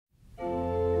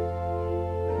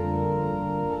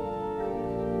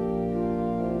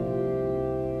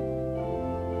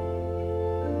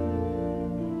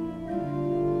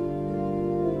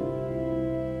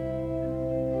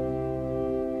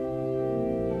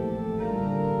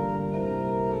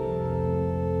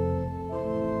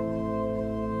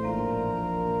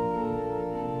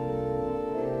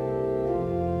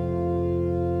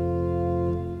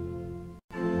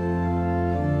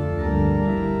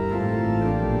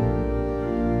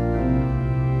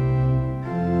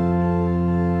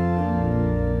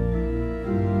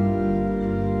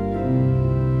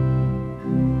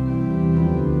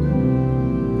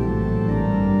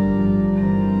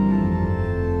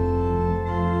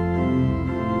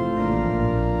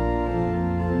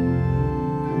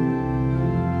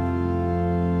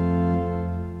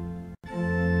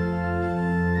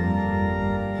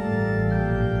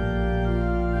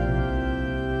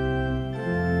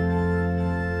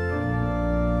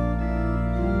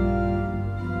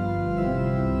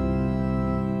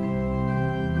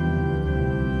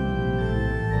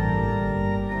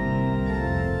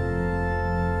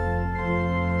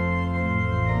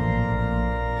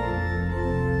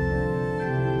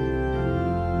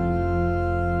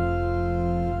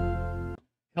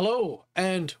Hello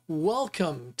and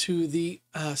welcome to the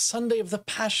Sunday of the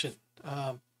Passion.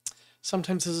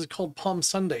 Sometimes this is called Palm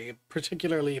Sunday,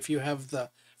 particularly if you have the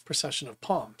procession of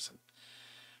palms.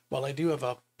 While I do have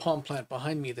a palm plant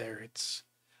behind me there, it's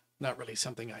not really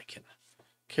something I can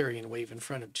carry and wave in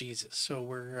front of Jesus.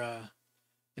 So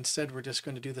instead we're just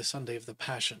going to do the Sunday of the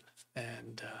Passion,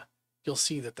 and you'll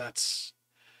see that that's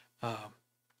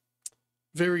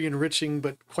very enriching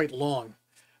but quite long.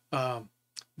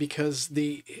 Because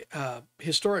the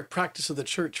historic practice of the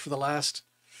church for the last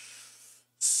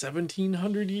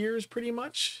 1700 years pretty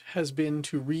much has been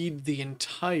to read the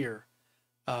entire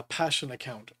Passion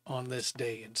account on this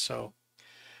day. And so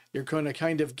you're going to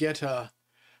kind of get a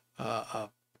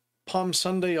Palm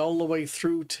Sunday all the way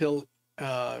through till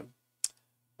the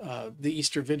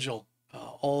Easter Vigil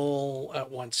all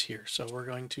at once here. So we're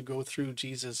going to go through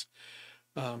Jesus'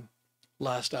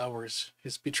 last hours,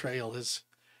 his betrayal, his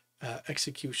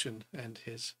execution, and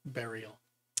his burial.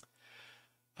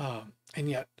 And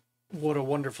yet, what a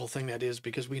wonderful thing that is,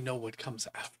 because we know what comes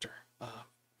after.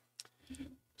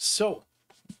 So,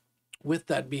 with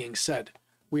that being said,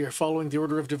 we are following the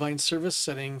order of divine service,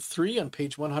 setting 3 on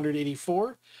page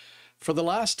 184, for the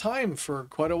last time for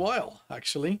quite a while,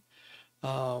 actually.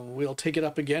 We'll take it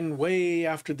up again way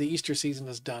after the Easter season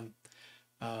is done.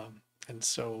 And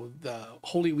so the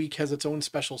Holy Week has its own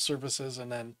special services,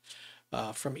 and then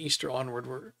from Easter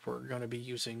onward, we're going to be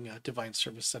using Divine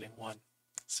Service Setting 1.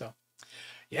 So,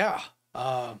 yeah,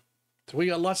 so we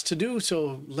got lots to do,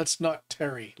 so let's not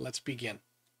tarry. Let's begin.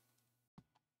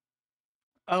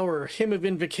 Our hymn of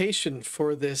invocation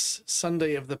for this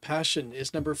Sunday of the Passion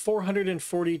is number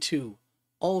 442,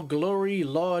 All Glory,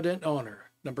 Laud, and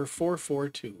Honor, number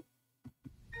 442.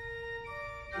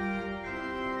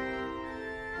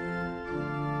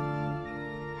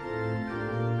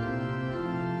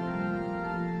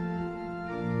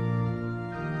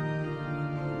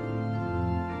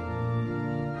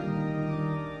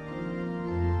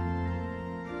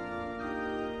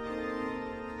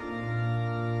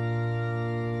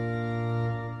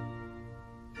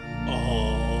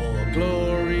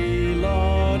 Glory,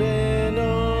 laud, and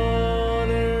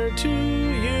honor to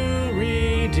you,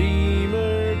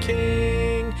 Redeemer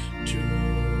King, to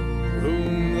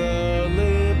whom the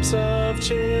lips of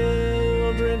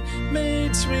children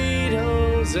made sweet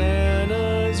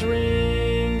hosannas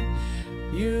ring.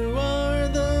 You are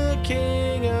the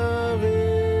King of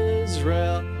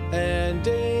Israel and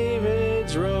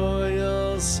David's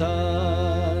royal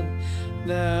Son.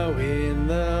 Now in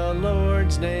the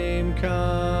Lord's name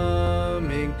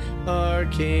coming, our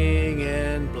King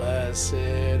and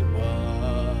Blessed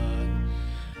One.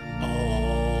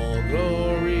 All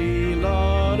glory,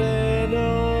 laud, and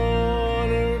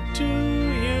honor to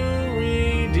you,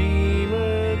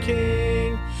 Redeemer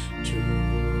King, to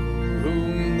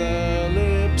whom the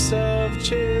lips of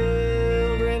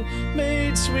children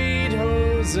made sweet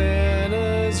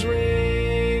hosannas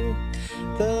ring.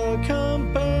 The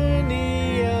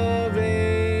company of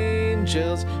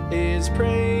angels is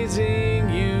praising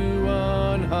you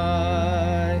on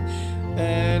high,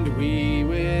 and we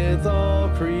with all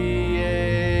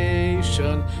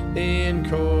creation in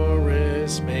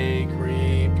chorus make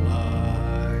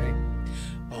reply.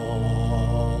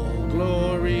 All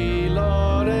glory,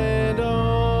 laud, and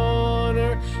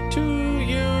honor to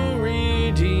you,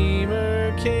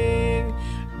 Redeemer King,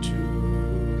 to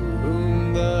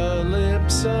whom the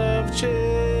lips of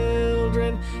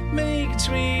children make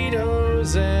sweet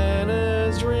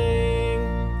hosannas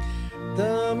ring.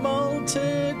 The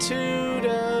multitude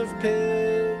of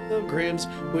pilgrims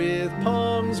with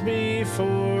palms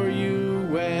before you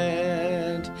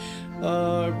went,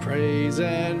 our praise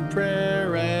and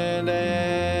prayer and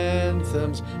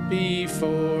anthems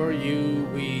before you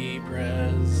we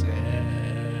present.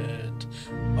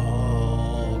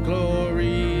 All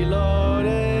glory, laud,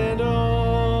 and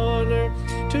honor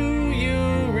to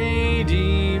you,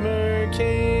 Redeemer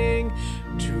King,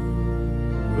 to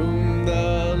whom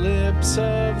the lips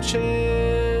of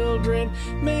children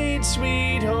made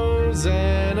sweet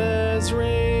hosannas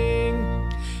ring.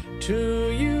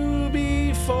 To you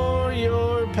before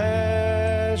your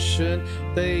passion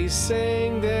they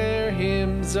sang their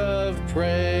hymns of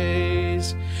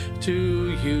praise.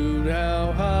 To you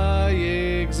now high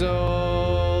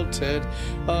exalted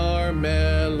our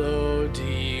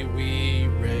melody we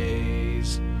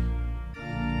raise.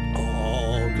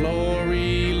 All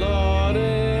glory, laud,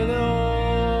 and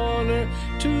honor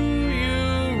to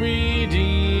you,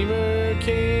 Redeemer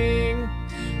King,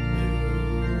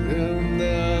 whom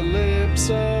the lips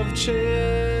of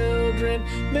children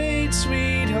made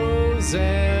sweet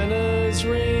hosannas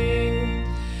ring.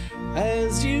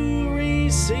 As you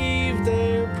receive receive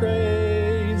their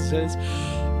praises.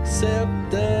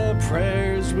 Accept the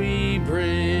prayers we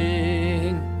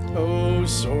bring, O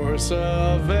source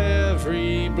of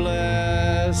every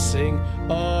blessing,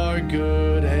 our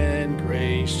good and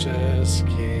gracious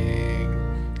King.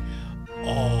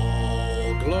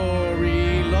 All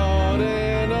glory, laud,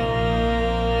 and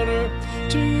honor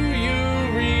to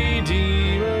you,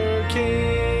 Redeemer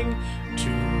King,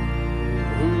 to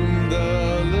whom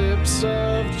the lips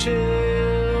of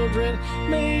children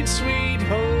made sweet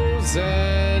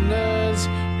hosannas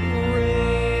ring.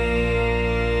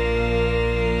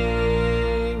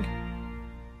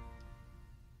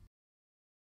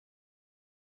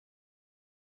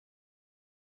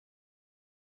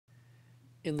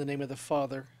 In the name of the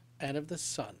Father, and of the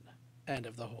Son, and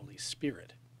of the Holy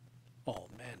Spirit.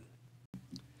 Amen.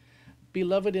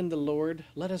 Beloved in the Lord,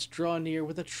 let us draw near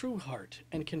with a true heart,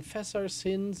 and confess our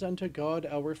sins unto God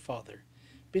our Father,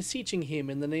 beseeching him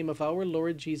in the name of our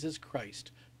Lord Jesus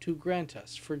Christ, to grant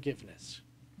us forgiveness.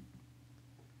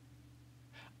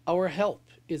 Our help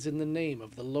is in the name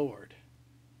of the Lord,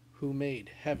 who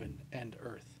made heaven and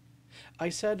earth. I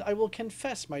said, I will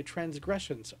confess my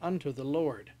transgressions unto the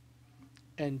Lord,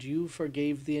 and you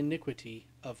forgave the iniquity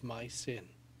of my sin.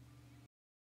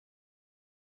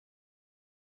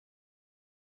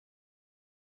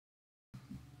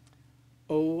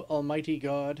 O Almighty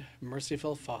God,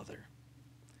 merciful Father,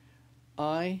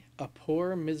 I, a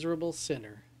poor miserable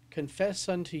sinner, confess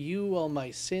unto you all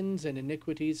my sins and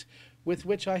iniquities with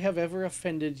which I have ever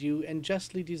offended you and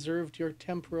justly deserved your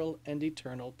temporal and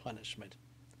eternal punishment.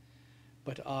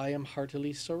 But I am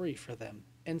heartily sorry for them,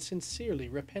 and sincerely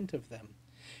repent of them.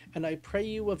 And I pray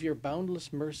you of your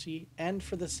boundless mercy, and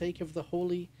for the sake of the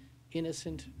holy,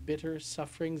 innocent, bitter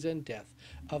sufferings and death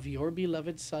of your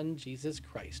beloved Son, Jesus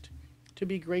Christ, to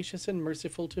be gracious and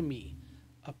merciful to me,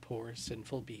 a poor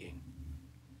sinful being.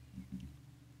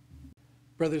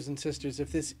 Brothers and sisters,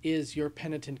 if this is your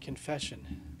penitent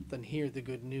confession, then hear the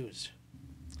good news.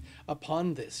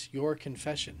 Upon this, your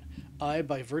confession, I,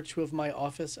 by virtue of my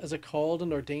office as a called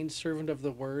and ordained servant of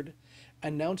the Word,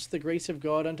 announce the grace of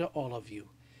God unto all of you,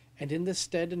 and in this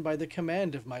stead and by the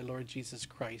command of my Lord Jesus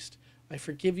Christ, I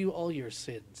forgive you all your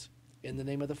sins, in the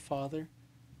name of the Father,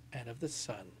 and of the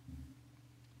Son,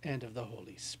 and of the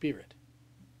Holy Spirit.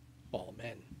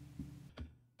 Amen.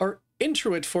 Our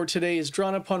introit for today is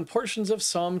drawn upon portions of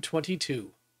Psalm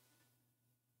 22.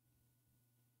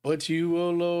 But you,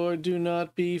 O Lord, do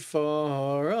not be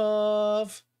far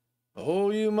off.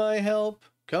 O you, my help,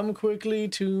 come quickly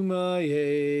to my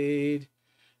aid.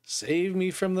 Save me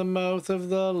from the mouth of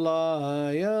the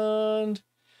lion.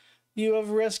 You have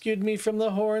rescued me from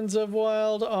the horns of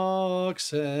wild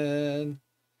oxen.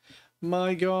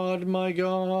 My God,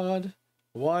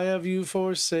 why have you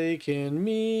forsaken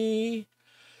me?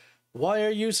 Why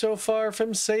are you so far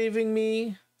from saving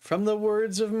me from the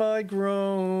words of my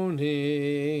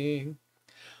groaning?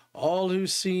 All who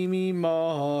see me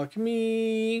mock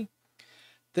me.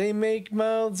 They make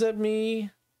mouths at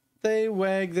me. They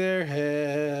wag their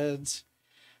heads.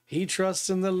 He trusts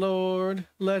in the Lord.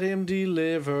 Let him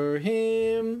deliver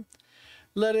him.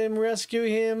 Let him rescue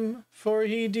him, for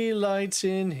he delights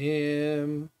in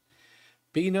him.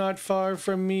 Be not far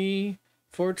from me,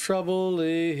 for trouble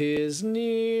is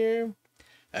near,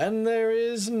 and there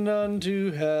is none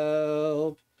to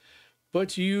help.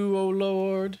 But you, O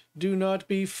Lord, do not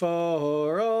be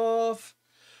far off.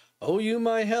 O you,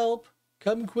 my help,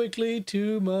 come quickly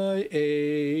to my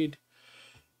aid.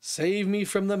 Save me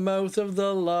from the mouth of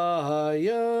the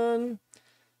lion.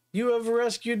 You have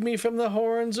rescued me from the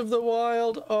horns of the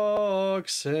wild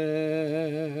oxen.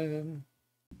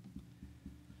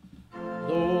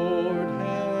 Lord,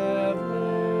 have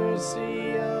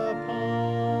mercy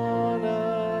upon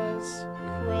us.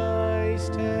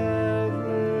 Christ, have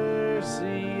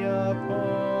mercy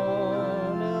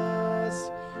upon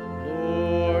us.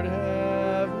 Lord,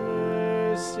 have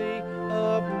mercy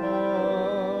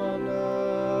upon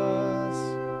us.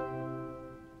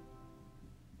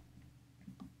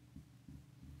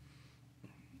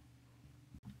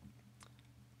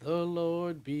 The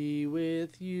Lord be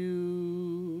with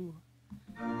you,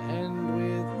 and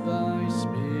with thy spirit.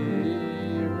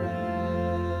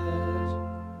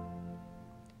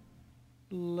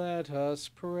 Let us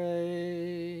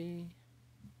pray.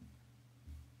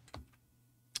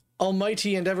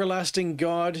 Almighty and everlasting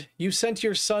God, you sent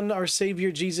your Son, our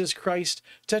Savior Jesus Christ,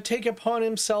 to take upon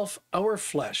himself our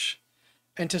flesh,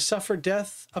 and to suffer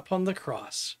death upon the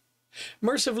cross.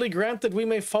 Mercifully grant that we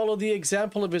may follow the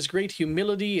example of his great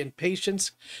humility and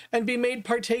patience, and be made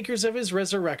partakers of his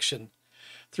resurrection,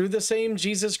 through the same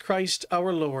Jesus Christ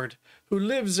our Lord, who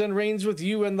lives and reigns with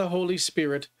you and the Holy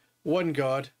Spirit, one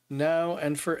God, now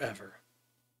and forever.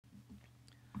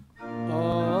 Amen.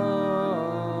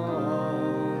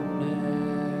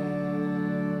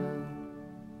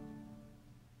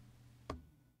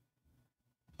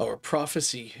 Our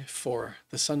prophecy for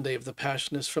the Sunday of the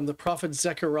Passion is from the prophet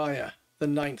Zechariah, the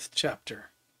 9th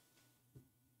chapter.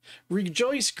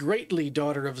 Rejoice greatly,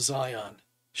 daughter of Zion.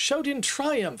 Shout in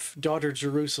triumph, daughter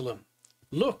Jerusalem.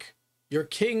 Look, your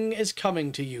king is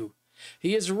coming to you.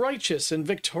 He is righteous and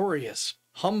victorious,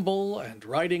 humble and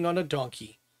riding on a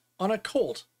donkey, on a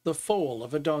colt, the foal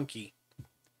of a donkey.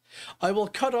 I will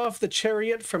cut off the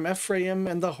chariot from Ephraim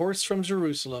and the horse from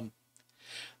Jerusalem.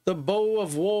 The bow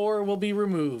of war will be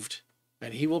removed,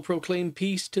 and he will proclaim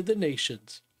peace to the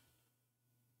nations.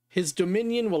 His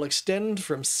dominion will extend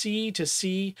from sea to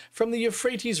sea, from the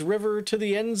Euphrates River to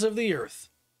the ends of the earth.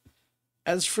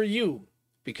 As for you,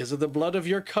 because of the blood of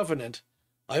your covenant,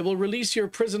 I will release your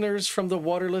prisoners from the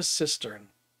waterless cistern.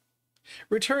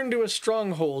 Return to a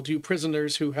stronghold, you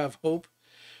prisoners who have hope.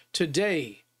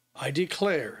 Today I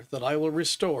declare that I will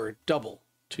restore double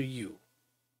to you.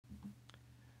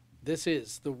 This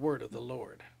is the word of the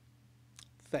Lord.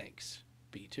 Thanks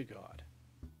be to God.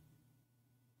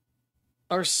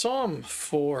 Our psalm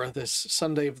for this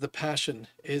Sunday of the Passion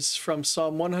is from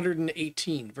Psalm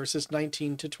 118, verses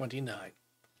 19 to 29.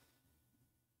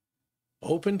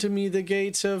 Open to me the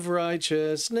gates of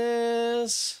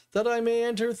righteousness, that I may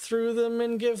enter through them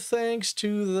and give thanks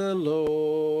to the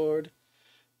Lord.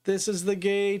 This is the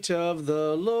gate of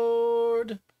the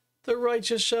Lord. The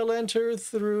righteous shall enter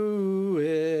through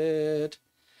it.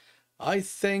 I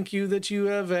thank you that you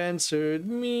have answered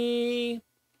me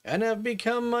and have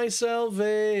become my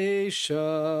salvation.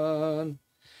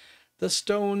 The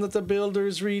stone that the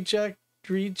builders rejected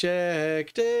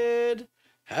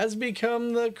has become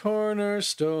the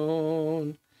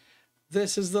cornerstone.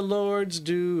 This is the Lord's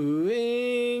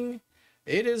doing.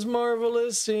 It is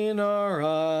marvelous in our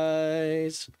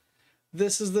eyes.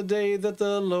 This is the day that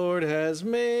the Lord has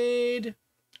made.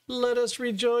 Let us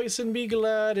rejoice and be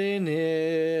glad in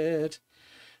it.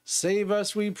 Save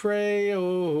us, we pray, O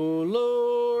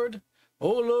Lord. O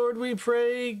Lord, we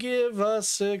pray, give us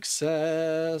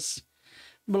success.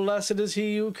 Blessed is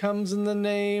he who comes in the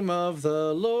name of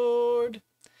the Lord.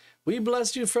 We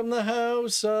bless you from the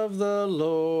house of the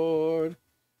Lord.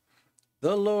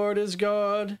 The Lord is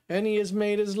God, and he has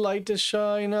made his light to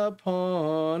shine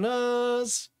upon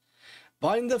us.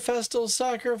 Bind the festal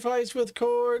sacrifice with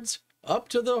cords up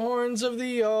to the horns of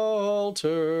the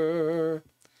altar.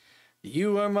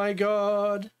 You are my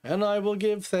God, and I will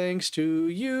give thanks to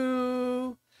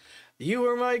you. You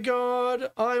are my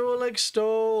God, I will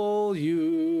extol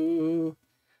you.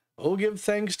 Oh, give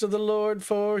thanks to the Lord,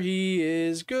 for he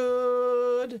is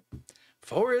good,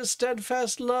 for his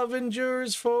steadfast love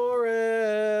endures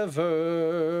forever.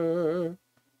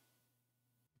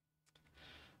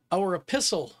 Our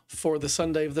epistle for the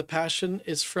Sunday of the Passion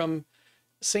is from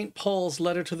St. Paul's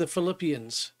letter to the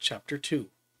Philippians, chapter 2.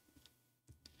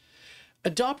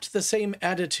 Adopt the same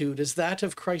attitude as that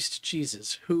of Christ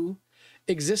Jesus, who,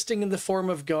 existing in the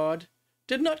form of God,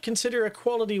 did not consider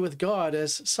equality with God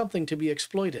as something to be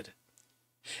exploited.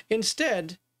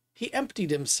 Instead, he emptied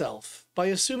himself by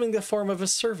assuming the form of a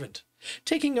servant,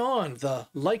 taking on the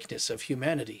likeness of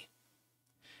humanity.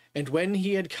 And when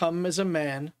he had come as a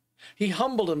man, he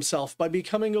humbled himself by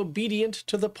becoming obedient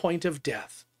to the point of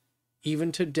death,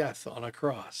 even to death on a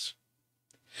cross.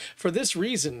 For this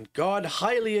reason, God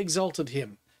highly exalted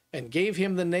him and gave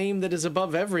him the name that is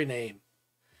above every name,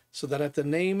 so that at the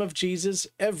name of Jesus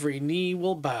every knee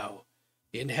will bow,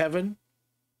 in heaven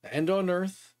and on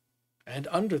earth and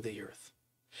under the earth,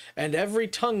 and every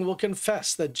tongue will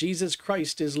confess that Jesus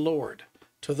Christ is Lord,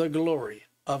 to the glory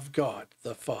of God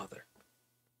the Father.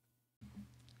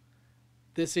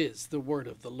 This is the word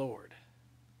of the Lord.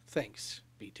 Thanks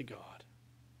be to God.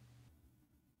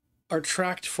 Our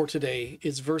tract for today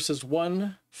is verses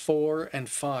 1, 4, and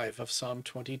 5 of Psalm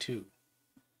 22.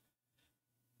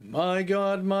 My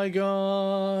God,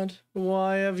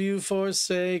 why have you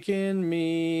forsaken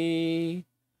me?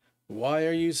 Why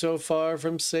are you so far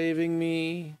from saving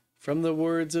me from the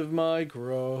words of my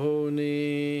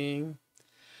groaning?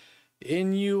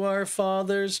 In you our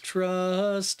fathers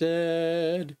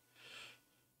trusted.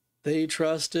 They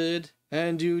trusted,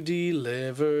 and you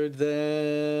delivered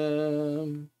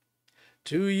them.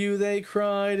 To you they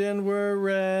cried and were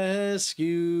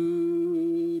rescued.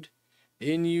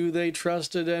 In you they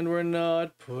trusted and were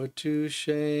not put to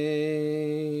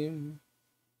shame.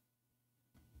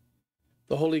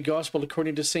 The Holy Gospel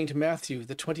according to St. Matthew,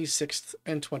 the 26th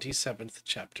and 27th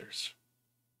chapters.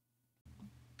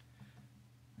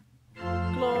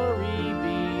 Glory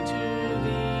be to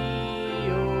thee,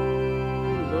 O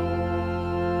Lord.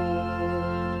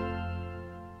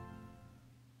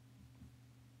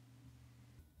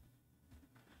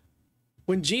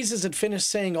 When Jesus had finished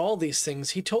saying all these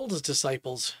things, he told his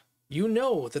disciples, "You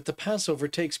know that the Passover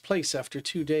takes place after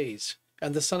 2 days,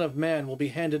 and the Son of Man will be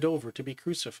handed over to be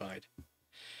crucified."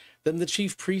 Then the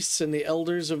chief priests and the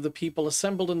elders of the people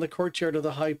assembled in the courtyard of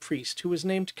the high priest, who was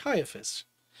named Caiaphas,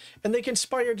 and they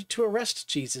conspired to arrest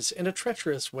Jesus in a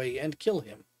treacherous way and kill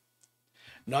him.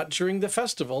 "Not during the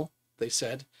festival," they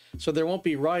said, "so there won't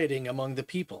be rioting among the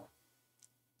people."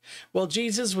 While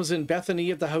Jesus was in Bethany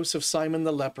at the house of Simon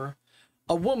the leper,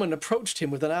 a woman approached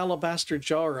him with an alabaster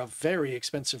jar of very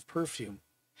expensive perfume.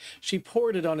 She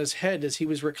poured it on his head as he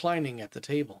was reclining at the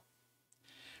table.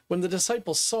 When the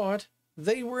disciples saw it,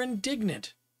 they were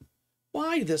indignant.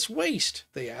 "Why this waste?"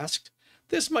 they asked.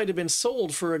 "This might have been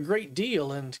sold for a great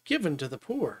deal and given to the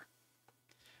poor."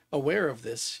 Aware of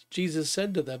this, Jesus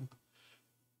said to them,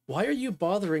 "Why are you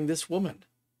bothering this woman?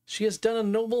 She has done a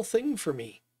noble thing for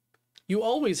me. You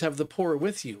always have the poor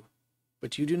with you,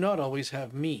 but you do not always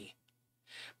have me.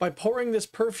 By pouring this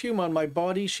perfume on my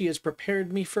body, she has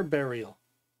prepared me for burial.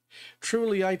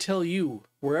 Truly I tell you,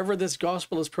 wherever this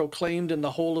gospel is proclaimed in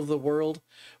the whole of the world,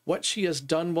 what she has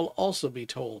done will also be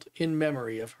told in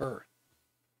memory of her."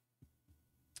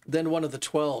 Then one of the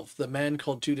 12, the man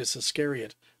called Judas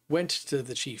Iscariot, went to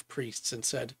the chief priests and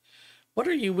said, "What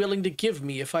are you willing to give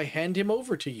me if I hand him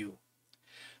over to you?"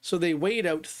 So they weighed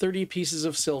out 30 pieces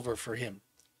of silver for him.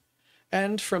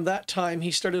 And from that time he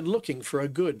started looking for a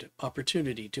good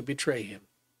opportunity to betray him.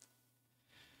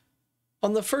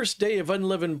 On the first day of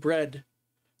unleavened bread,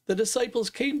 the disciples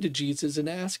came to Jesus and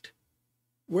asked,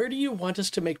 "Where do you want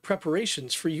us to make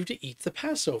preparations for you to eat the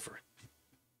Passover?"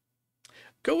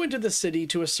 "Go into the city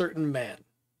to a certain man,"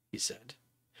 he said,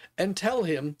 "and tell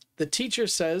him, 'The teacher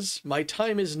says, my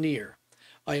time is near.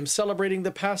 I am celebrating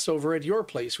the Passover at your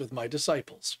place with my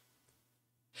disciples.'"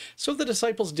 So the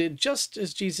disciples did just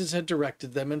as Jesus had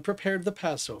directed them and prepared the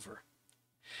Passover.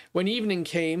 When evening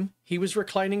came, he was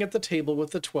reclining at the table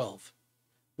with the 12.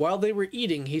 While they were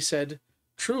eating, he said,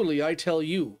 "Truly I tell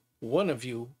you, one of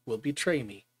you will betray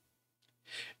me."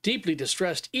 Deeply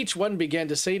distressed, each one began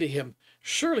to say to him,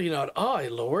 "Surely not I,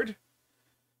 Lord."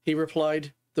 He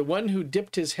replied, "The one who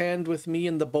dipped his hand with me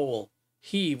in the bowl,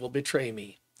 he will betray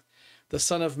me. The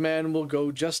Son of Man will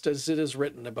go just as it is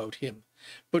written about him.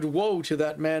 But woe to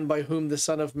that man by whom the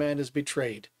Son of Man is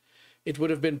betrayed. It would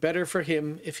have been better for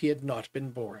him if he had not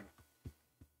been born."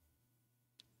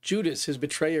 Judas, his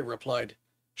betrayer, replied,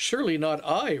 "Surely not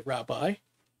I, Rabbi."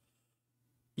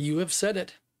 "You have said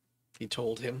it," he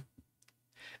told him.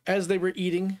 As they were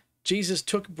eating, Jesus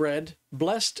took bread,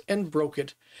 blessed and broke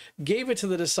it, gave it to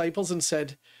the disciples and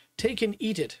said, "Take and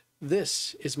eat it.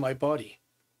 This is my body."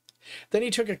 Then he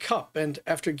took a cup, and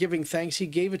after giving thanks, he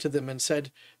gave it to them and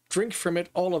said, "Drink from it,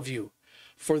 all of you,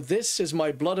 for this is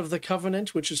my blood of the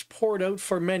covenant, which is poured out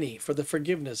for many for the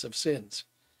forgiveness of sins.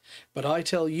 But I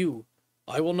tell you,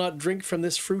 I will not drink from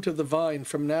this fruit of the vine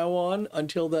from now on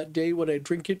until that day when I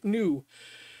drink it new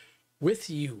with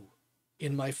you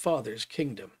in my Father's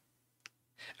kingdom."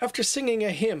 After singing a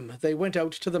hymn, they went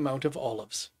out to the Mount of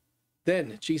Olives.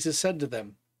 Then Jesus said to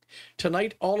them,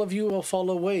 "Tonight all of you will fall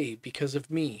away because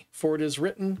of me, for it is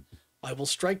written, 'I will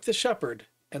strike the shepherd,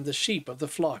 and the sheep of the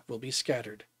flock will be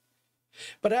scattered.'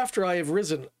 But after I have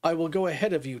risen, I will go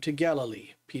ahead of you to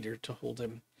Galilee," Peter told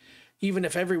him. "Even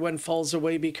if everyone falls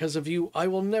away because of you, I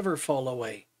will never fall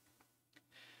away."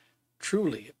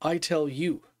 "Truly, I tell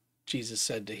you," Jesus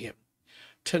said to him,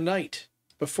 "tonight,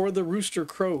 before the rooster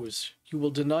crows, you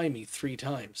will deny me 3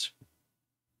 times.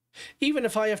 "Even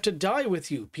if I have to die with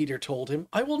you," Peter told him,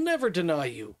 "I will never deny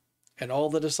you." And all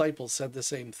the disciples said the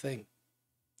same thing.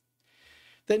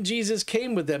 Then Jesus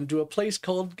came with them to a place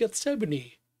called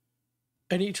Gethsemane,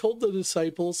 and he told the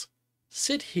disciples,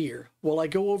 "Sit here while I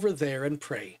go over there and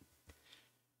pray."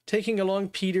 Taking along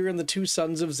Peter and the 2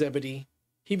 sons of Zebedee,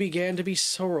 he began to be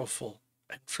sorrowful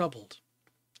and troubled.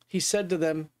 He said to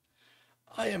them,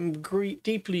 "I am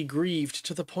deeply grieved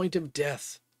to the point of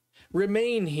death.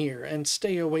 Remain here and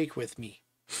stay awake with me."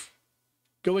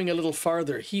 Going a little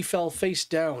farther, he fell face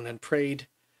down and prayed,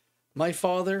 "My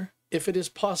Father, if it is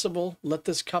possible, let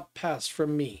this cup pass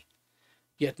from me.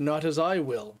 Yet not as I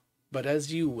will, but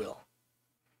as you will."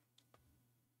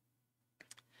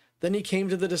 Then he came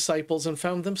to the disciples and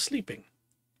found them sleeping.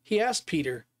 He asked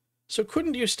Peter, "So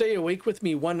couldn't you stay awake with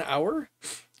me 1 hour?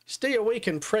 Stay awake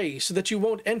and pray so that you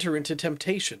won't enter into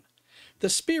temptation. The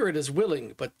spirit is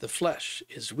willing, but the flesh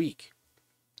is weak."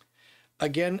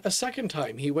 Again, a second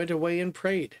time, he went away and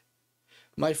prayed,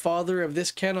 "My Father, if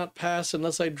this cannot pass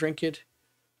unless I drink it,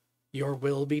 your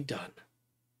will be done."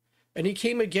 And he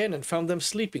came again and found them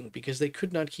sleeping, because they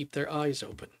could not keep their eyes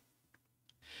open.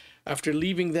 After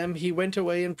leaving them, he went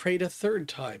away and prayed a third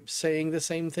time, saying the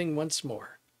same thing once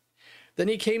more. Then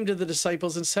he came to the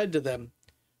disciples and said to them,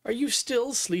 "Are you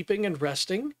still sleeping and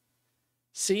resting?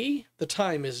 See, the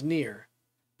time is near.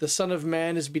 The Son of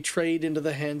Man is betrayed into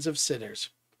the hands of sinners.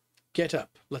 Get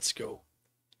up, let's go.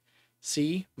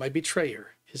 See, my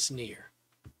betrayer is near."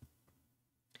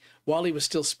 While he was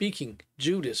still speaking,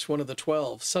 Judas, one of the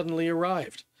 12, suddenly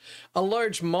arrived. A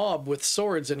large mob with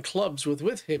swords and clubs was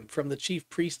with him from the chief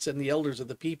priests and the elders of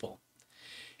the people.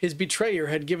 His betrayer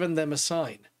had given them a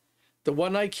sign. "The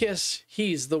one I kiss,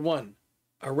 he's the one.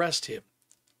 Arrest him."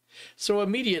 So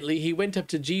immediately he went up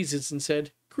to Jesus and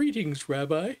said, "Greetings,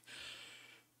 Rabbi."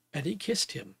 And he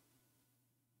kissed him.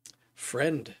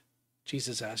 "Friend,"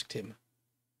 Jesus asked him,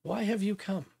 "why have you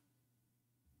come?"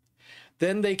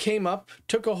 Then they came up,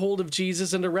 took a hold of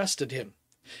Jesus, and arrested him.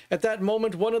 At that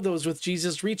moment, one of those with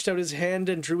Jesus reached out his hand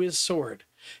and drew his sword.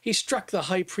 He struck the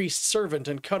high priest's servant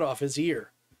and cut off his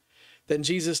ear. Then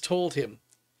Jesus told him,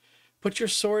 "Put your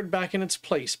sword back in its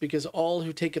place, because all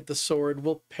who take up the sword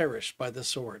will perish by the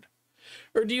sword.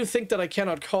 Or do you think that I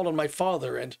cannot call on my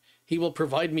Father, and he will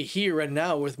provide me here and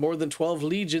now with more than 12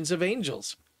 legions of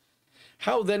angels?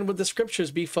 How then would the scriptures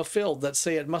be fulfilled that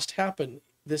say it must happen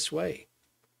this way?"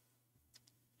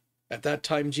 At that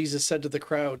time Jesus said to the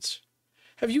crowds,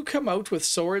 "Have you come out with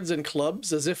swords and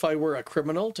clubs as if I were a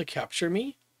criminal to capture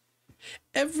me?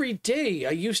 Every day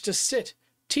I used to sit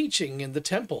teaching in the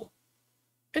temple,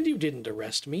 and you didn't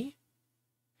arrest me.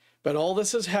 But all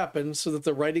this has happened so that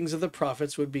the writings of the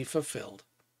prophets would be fulfilled."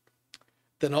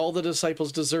 Then all the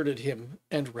disciples deserted him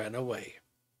and ran away.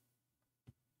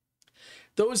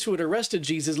 Those who had arrested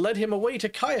Jesus led him away to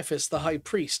Caiaphas the high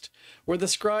priest, where the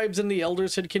scribes and the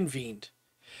elders had convened.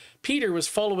 Peter was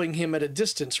following him at a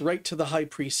distance right to the high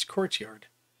priest's courtyard.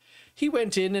 He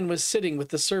went in and was sitting with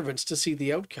the servants to see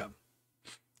the outcome.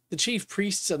 The chief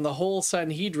priests and the whole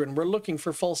Sanhedrin were looking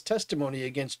for false testimony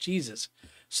against Jesus,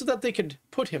 so that they could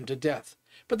put him to death,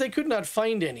 but they could not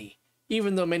find any,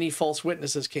 even though many false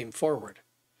witnesses came forward.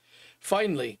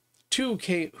 Finally, two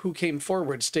who came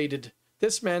forward stated,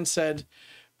 "This man said,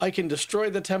 'I can destroy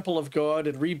the temple of God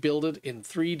and rebuild it in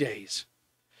 3 days.'"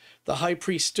 The high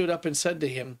priest stood up and said to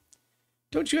him,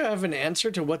 "Don't you have an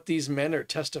answer to what these men are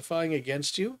testifying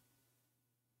against you?"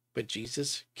 But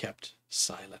Jesus kept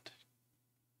silent.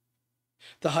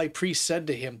 The high priest said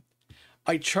to him,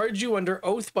 "I charge you under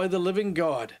oath by the living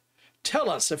God.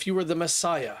 Tell us if you are the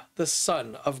Messiah, the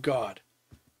Son of God."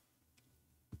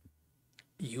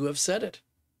 "You have said it,"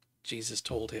 Jesus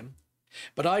told him.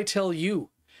 "But I tell you,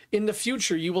 in the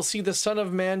future you will see the Son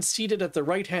of Man seated at the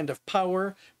right hand of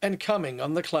power and coming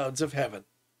on the clouds of heaven."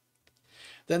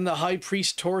 Then the high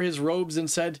priest tore his robes and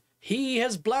said, "He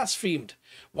has blasphemed.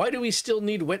 Why do we still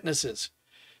need witnesses?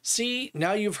 See,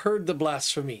 now you've heard the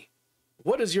blasphemy.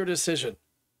 What is your decision?"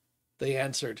 They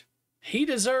answered, "He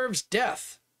deserves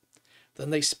death."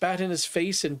 Then they spat in his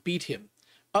face and beat him.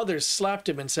 Others slapped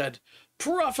him and said,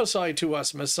 "Prophesy to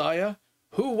us, Messiah.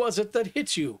 Who was it that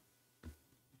hit you?"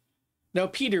 Now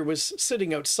Peter was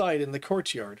sitting outside in the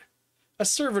courtyard. A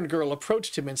servant girl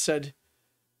approached him and said,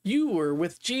 "You were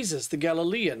with Jesus the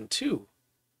Galilean too."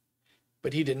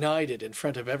 But he denied it in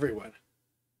front of everyone.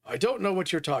 "I don't know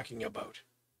what you're talking about."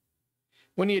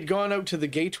 When he had gone out to the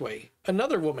gateway,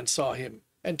 another woman saw him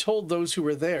and told those who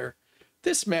were there,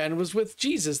 "This man was with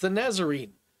Jesus the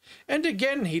Nazarene." And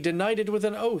again he denied it with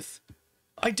an oath,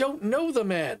 "I don't know the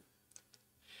man."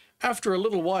 After a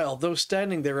little while, those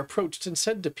standing there approached and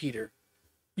said to Peter,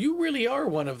 "You really are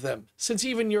one of them, since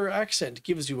even your accent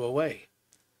gives you away."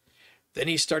 Then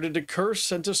he started to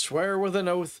curse and to swear with an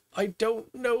oath, "I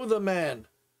don't know the man."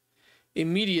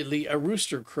 Immediately a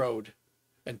rooster crowed,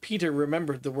 and Peter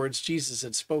remembered the words Jesus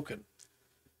had spoken,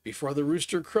 "Before the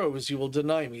rooster crows, you will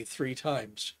deny me 3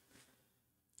 times."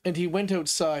 And he went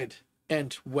outside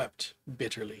and wept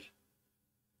bitterly.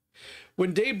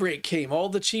 When daybreak came, all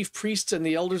the chief priests and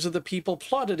the elders of the people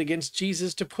plotted against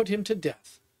Jesus to put him to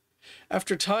death.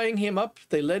 After tying him up,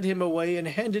 they led him away and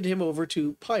handed him over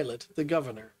to Pilate, the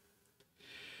governor.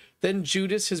 Then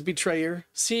Judas, his betrayer,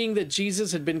 seeing that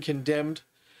Jesus had been condemned,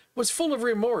 was full of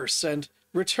remorse and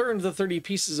returned the 30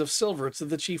 pieces of silver to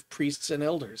the chief priests and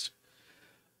elders.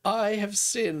 "I have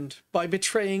sinned by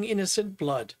betraying innocent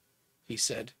blood," he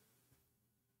said.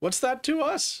 "What's that to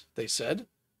us?" they said.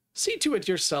 "See to it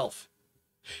yourself."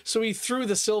 So he threw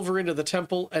the silver into the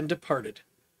temple and departed.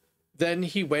 Then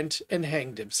he went and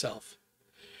hanged himself.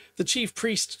 The chief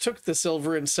priest took the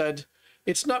silver and said,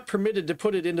 "It's not permitted to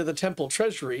put it into the temple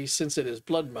treasury, since it is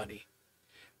blood money."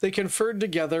 They conferred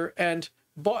together, and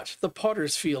bought the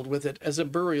potter's field with it as a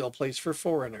burial place for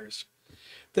foreigners.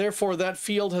 Therefore that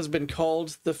field has been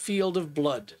called the field of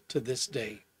blood to this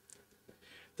day.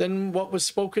 Then what was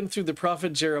spoken through the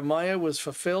prophet Jeremiah was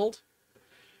fulfilled.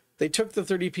 They took the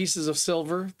 30 pieces of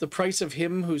silver, the price of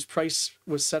him whose price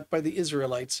was set by the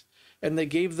Israelites, and they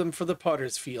gave them for the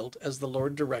potter's field, as the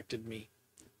Lord directed me.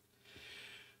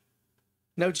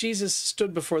 Now Jesus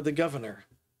stood before the governor.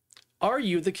 "Are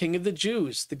you the king of the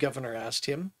Jews?" the governor asked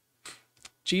him.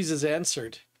 Jesus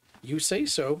answered, "You say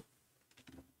so."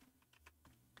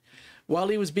 While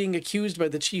he was being accused by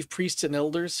the chief priests and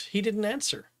elders, he didn't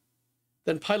answer.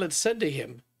 Then Pilate said to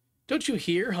him, "Don't you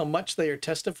hear how much they are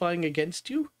testifying against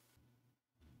you?"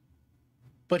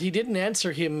 But he didn't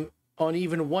answer him on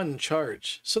even one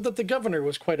charge, so that the governor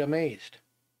was quite amazed.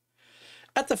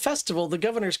 At the festival, the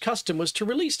governor's custom was to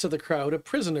release to the crowd a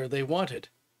prisoner they wanted.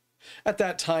 At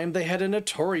that time, they had a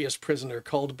notorious prisoner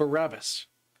called Barabbas.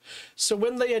 So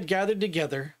when they had gathered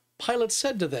together, Pilate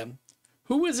said to them,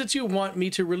 "Who is it you want me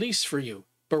to release for you,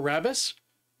 Barabbas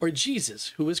or Jesus,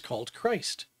 who is called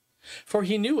Christ?" For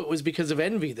he knew it was because of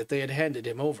envy that they had handed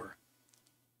him over.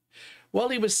 While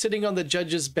he was sitting on the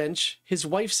judge's bench, his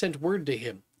wife sent word to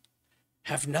him,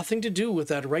 "Have nothing to do with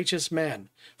that righteous man,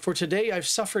 for today I've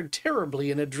suffered terribly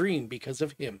in a dream because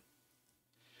of him."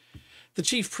 The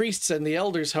chief priests and the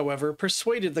elders, however,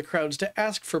 persuaded the crowds to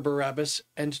ask for Barabbas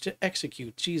and to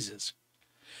execute Jesus.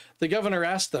 The governor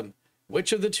asked them,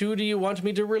 "Which of the two do you want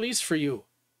me to release for you?"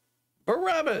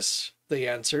 "Barabbas," they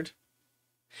answered.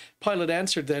 Pilate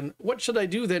answered then, "What should I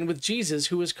do then with Jesus,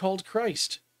 who is called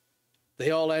Christ?"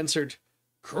 They all answered,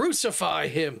 "Crucify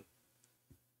him."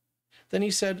 Then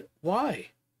he said,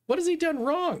 "Why? What has he done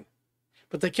wrong?"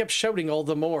 But they kept shouting all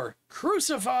the more,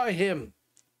 "Crucify him!"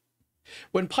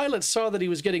 When Pilate saw that he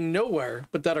was getting nowhere,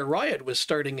 but that a riot was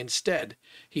starting instead,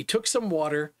 he took some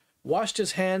water, washed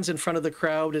his hands in front of the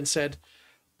crowd, and said,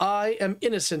 "I am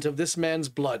innocent of this man's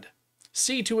blood.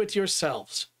 See to it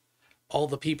yourselves." All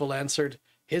the people answered,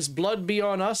 "His blood be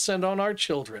on us and on our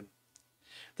children."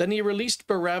 Then he released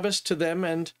Barabbas to them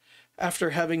and,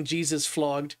 after having Jesus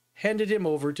flogged, handed him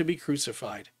over to be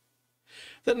crucified.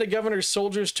 Then the governor's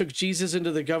soldiers took Jesus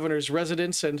into the governor's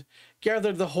residence and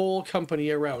gathered the whole company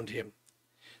around him.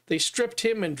 They stripped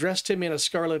him and dressed him in a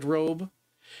scarlet robe.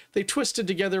 They twisted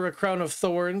together a crown of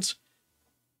thorns,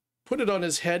 put it on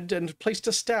his head, and placed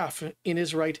a staff in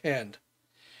his right hand.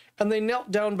 And they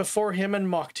knelt down before him and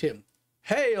mocked him.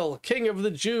 "Hail, King of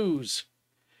the Jews!"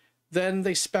 Then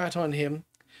they spat on him,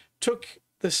 took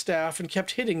the staff, and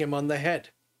kept hitting him on the head.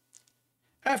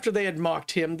 After they had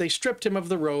mocked him, they stripped him of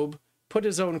the robe, put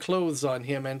his own clothes on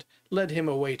him, and led him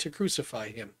away to crucify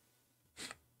him.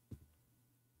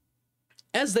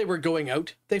 As they were going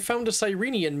out, they found a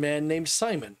Cyrenian man named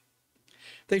Simon.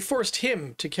 They forced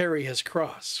him to carry his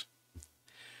cross.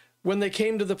 When they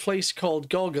came to the place called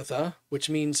Golgotha, which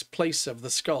means place of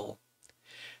the skull,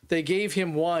 they gave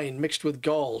him wine mixed with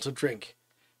gall to drink,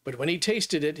 but when he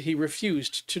tasted it, he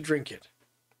refused to drink it.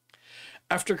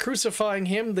 After crucifying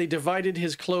him, they divided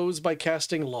his clothes by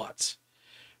casting lots.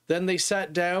 Then they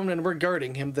sat down and were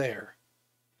guarding him there.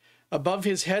 Above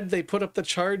his head they put up the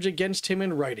charge against him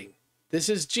in writing, "This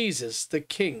is Jesus, the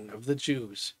King of the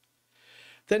Jews."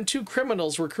 Then 2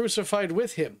 criminals were crucified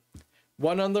with him,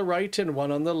 one on the right and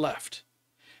one on the left.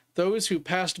 Those who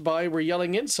passed by were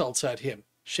yelling insults at him,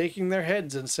 shaking their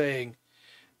heads and saying,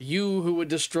 "You who would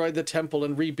destroy the temple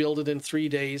and rebuild it in 3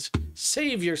 days,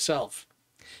 save yourself.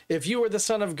 If you are the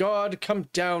Son of God, come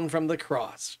down from the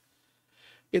cross."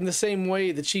 In the same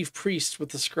way, the chief priests with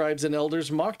the scribes and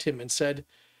elders mocked him and said,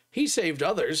 "He saved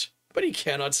others, but he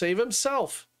cannot save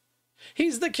himself.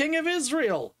 He's the King of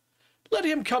Israel. Let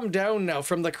him come down now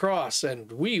from the cross,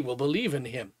 and we will believe in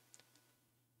him.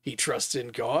 He trusts in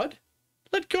God.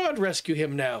 Let God rescue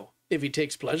him now, if he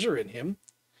takes pleasure in him.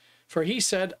 For he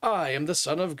said, 'I am the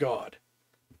Son of God.'"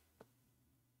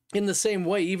 In the same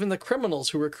way, even the criminals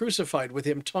who were crucified with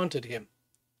him taunted him.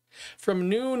 From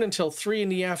noon until 3 in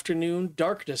the afternoon,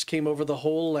 darkness came over the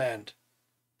whole land.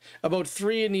 About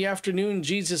 3 in the afternoon,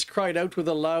 Jesus cried out with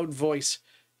a loud voice,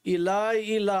 "Eli,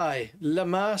 Eli,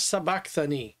 lama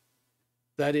sabachthani?"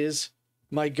 That is,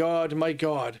 my God,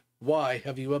 why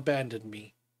have you abandoned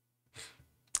me?"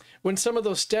 When some of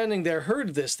those standing there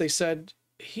heard this, they said,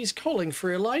 "He's calling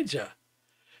for Elijah."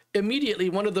 Immediately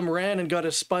one of them ran and got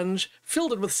a sponge,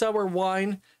 filled it with sour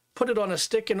wine, put it on a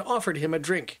stick, and offered him a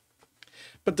drink.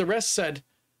 But the rest said,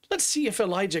 "Let's see if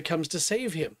Elijah comes to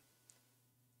save him."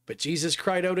 But Jesus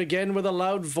cried out again with a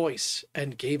loud voice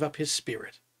and gave up his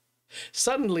spirit.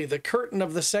 Suddenly the curtain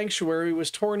of the sanctuary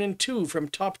was torn in two from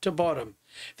top to bottom.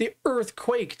 The earth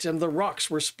quaked and the rocks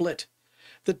were split.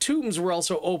 The tombs were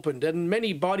also opened, and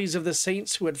many bodies of the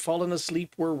saints who had fallen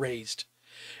asleep were raised.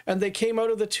 And they came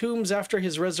out of the tombs after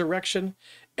his resurrection,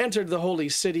 entered the holy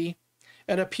city,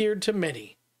 and appeared to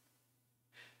many.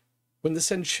 When the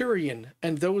centurion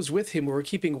and those with him who were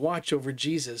keeping watch over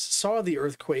Jesus saw the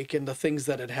earthquake and the things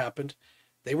that had happened,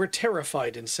 they were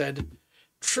terrified and said,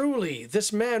 "Truly,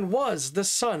 this man was the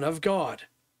Son of God."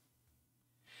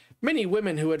 Many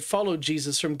women who had followed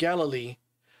Jesus from Galilee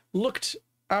looked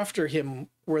after him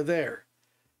were there,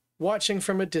 watching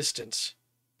from a distance.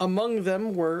 Among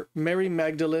them were Mary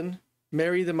Magdalene,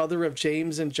 Mary the mother of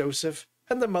James and Joseph,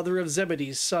 and the mother of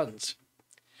Zebedee's sons.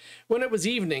 When it was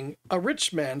evening, a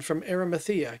rich man from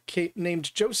Arimathea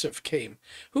named Joseph came,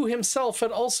 who himself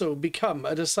had also become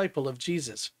a disciple of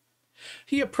Jesus.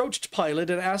 He approached Pilate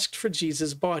and asked for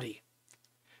Jesus' body.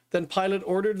 Then Pilate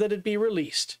ordered that it be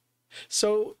released.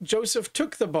 So Joseph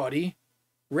took the body,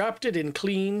 wrapped it in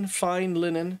clean, fine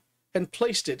linen, and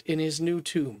placed it in his new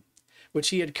tomb, which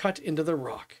he had cut into the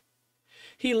rock.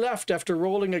 He left after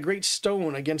rolling a great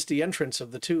stone against the entrance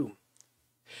of the tomb.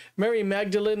 Mary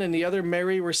Magdalene and the other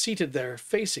Mary were seated there,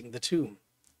 facing the tomb.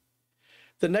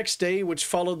 The next day, which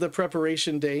followed the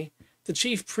preparation day, the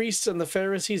chief priests and the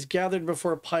Pharisees gathered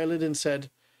before Pilate and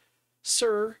said,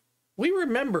 "Sir, we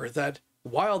remember that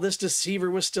while this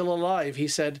deceiver was still alive, he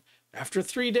said, 'After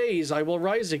 3 days I will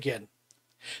rise again.'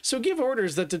 So give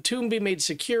orders that the tomb be made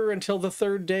secure until the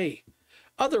 3rd day.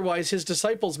 Otherwise his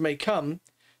disciples may come,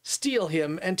 steal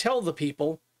him, and tell the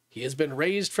people, 'He has been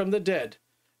raised from the dead,'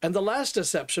 and the last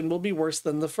deception will be worse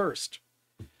than the first."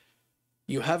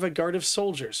 "You have a guard of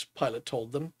soldiers," Pilate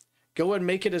told them. "Go and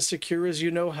make it as secure as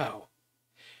you know how."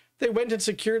 They went and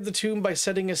secured the tomb by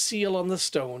setting a seal on the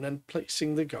stone and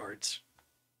placing the guards.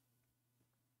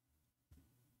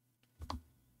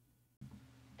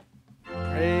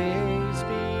 Praise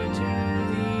be to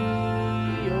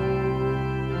thee, O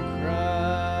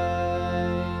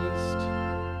Christ.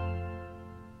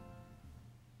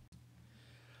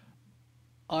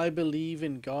 I believe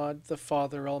in God the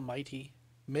Father Almighty,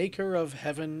 maker of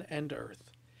heaven and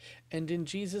earth, and in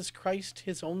Jesus Christ,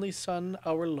 his only Son,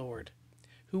 our Lord,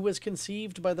 who was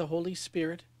conceived by the Holy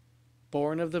Spirit,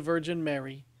 born of the Virgin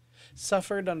Mary,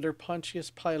 suffered under Pontius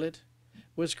Pilate,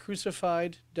 was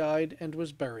crucified, died, and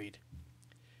was buried.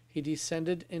 He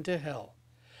descended into hell.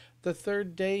 The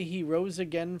 3rd day he rose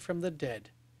again from the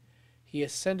dead. He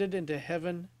ascended into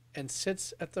heaven and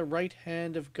sits at the right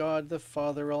hand of God the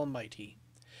Father Almighty.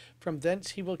 From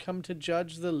thence he will come to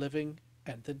judge the living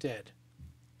and the dead.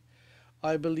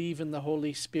 I believe in the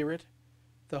Holy Spirit,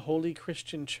 the holy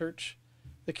Christian Church,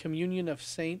 the communion of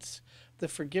saints, the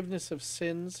forgiveness of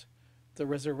sins, the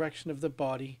resurrection of the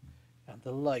body, and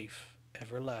the life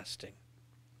everlasting.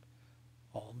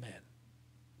 Amen.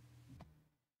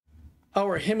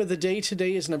 Our hymn of the day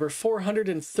today is number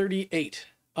 438,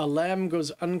 "A Lamb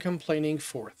Goes Uncomplaining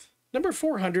Forth." Number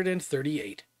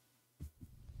 438.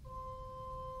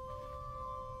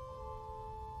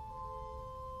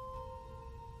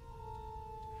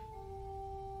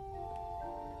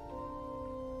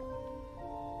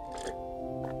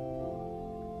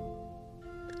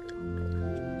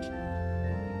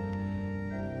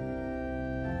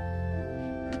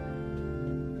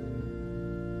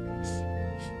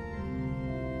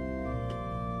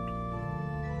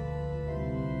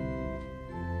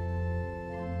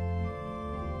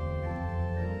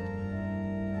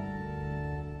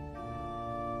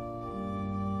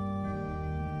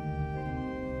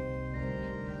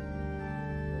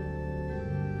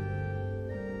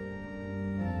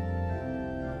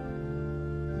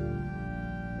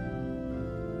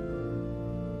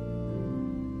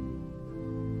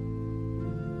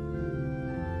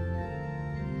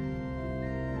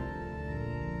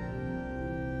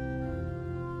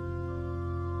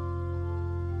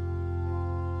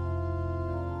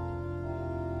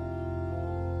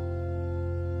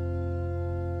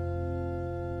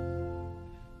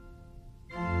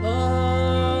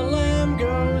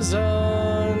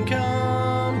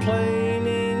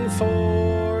 Uncomplaining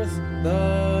forth,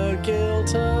 the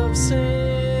guilt of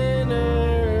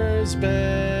sinners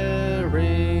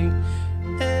bearing,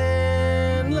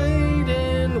 and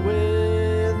laden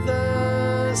with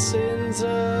the sins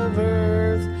of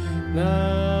earth,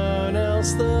 none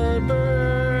else the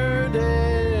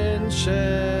burden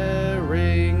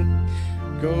sharing,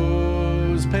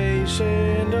 goes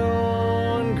patient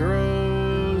on,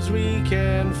 grows weak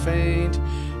and faint,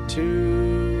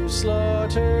 to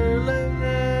slaughter led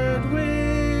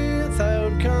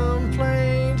without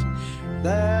complaint,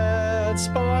 that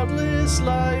spotless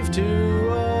life to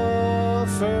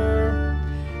offer.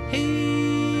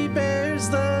 He bears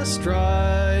the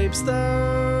stripes,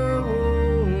 the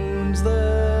wounds,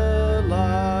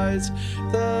 defies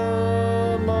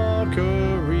the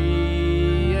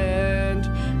mockery, and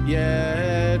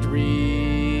yet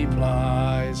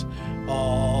replies,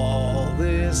 all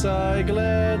this I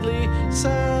gladly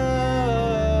suffer.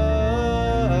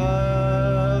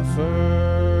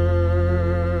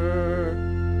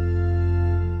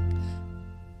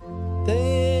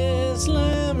 This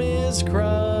Lamb is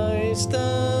Christ,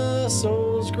 the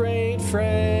soul's great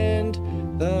friend,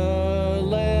 the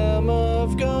Lamb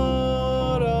of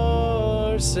God,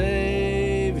 our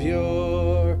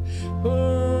Savior,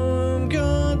 whom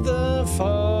God the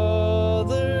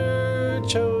Father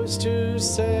chose to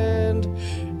send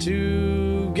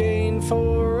to gain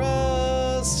for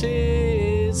us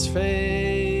his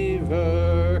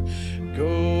favor.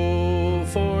 Go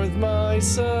forth, my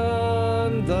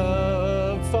son,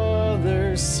 the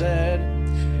Father said,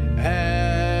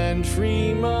 and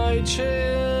free my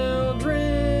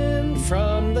children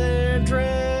from their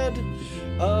dread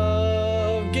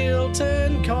of guilt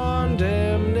and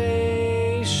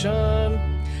condemnation.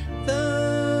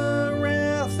 The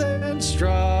wrath and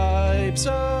stripes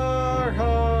are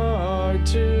hard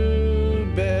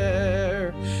to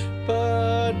bear,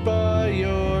 but by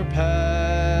your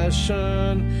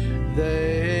passion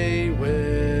they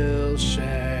will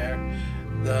share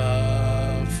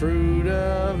the fruit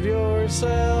of your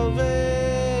salvation.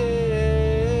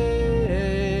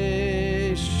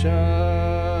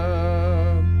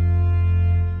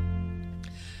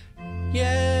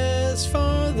 Yes,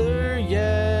 Father,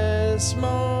 yes,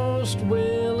 most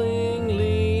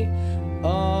willingly,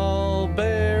 I'll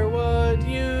bear what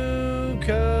you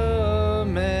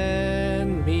command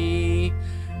me.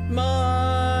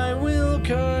 My will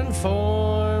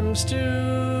conforms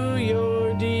to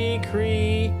your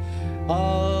decree.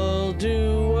 I'll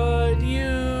do what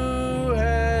you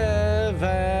have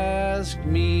asked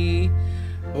me.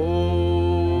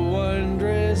 Oh,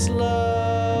 wondrous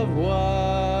love,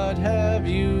 what have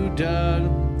you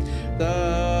done?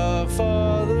 The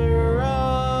Father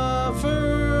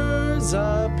offers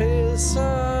up his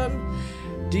Son,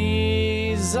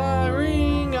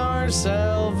 desiring our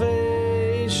salvation.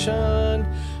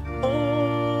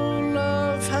 Oh,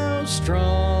 love, how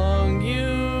strong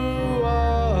you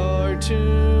are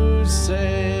to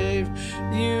save.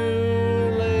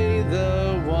 You lay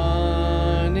the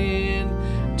one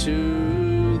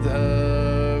into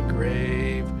the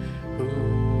grave,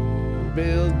 who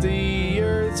built the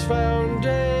earth's foundation.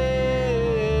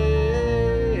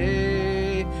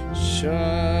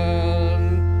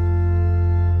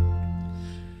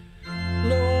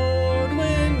 Lord,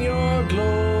 when your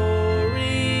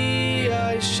glory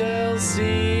I shall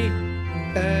see,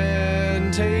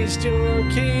 and taste your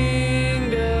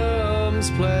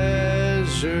kingdom's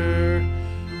pleasure,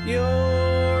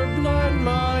 your blood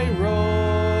my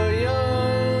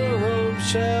royal robe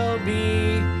shall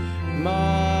be,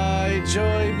 my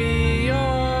joy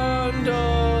beyond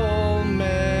all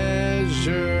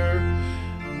measure.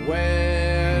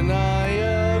 When I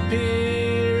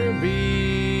appear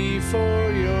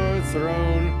before your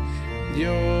throne,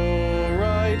 your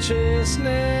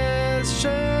righteousness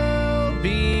shall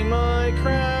be my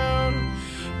crown.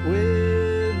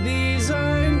 With these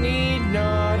I need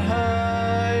not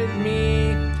hide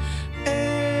me,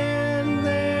 and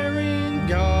therein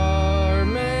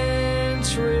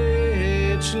garments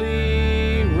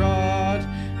richly wrought,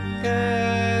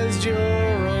 as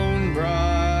your own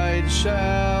bride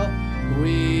shall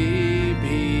we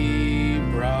be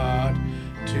brought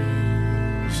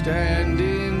to stand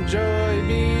in joy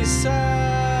beside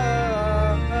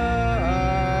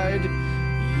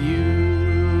you.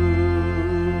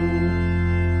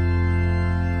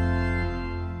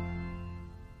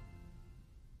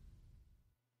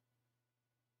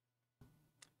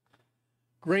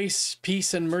 Grace,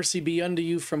 peace, and mercy be unto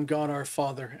you from God our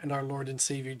Father and our Lord and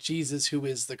Savior Jesus, who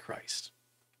is the Christ.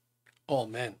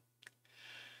 Amen.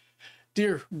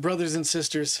 Dear brothers and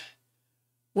sisters,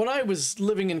 when I was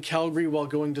living in Calgary while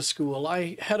going to school,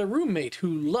 I had a roommate who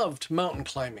loved mountain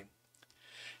climbing.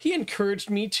 He encouraged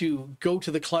me to go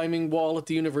to the climbing wall at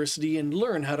the university and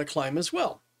learn how to climb as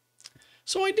well.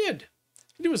 So I did.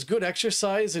 It was good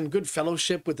exercise and good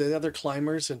fellowship with the other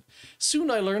climbers, and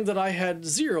soon I learned that I had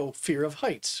zero fear of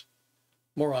heights.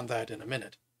 More on that in a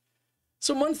minute.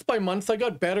 So month by month, I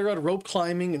got better at rope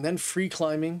climbing and then free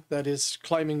climbing, that is,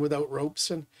 climbing without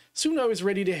ropes, and soon I was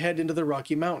ready to head into the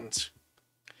Rocky Mountains.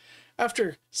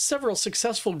 After several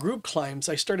successful group climbs,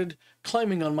 I started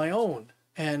climbing on my own,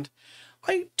 and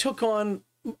I took on,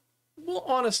 well,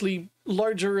 honestly,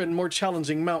 larger and more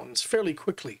challenging mountains fairly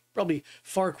quickly, probably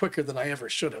far quicker than I ever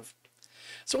should have.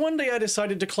 So one day I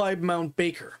decided to climb Mount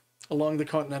Baker along the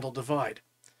Continental Divide.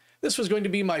 This was going to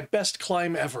be my best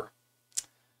climb ever.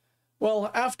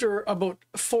 Well, after about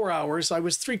 4 hours, I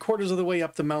was 3/4 of the way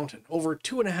up the mountain, over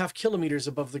 2.5 kilometers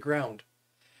above the ground.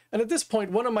 And at this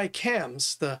point, one of my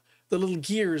cams, the little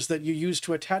gears that you use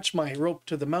to attach my rope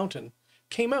to the mountain,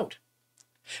 came out.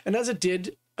 And as it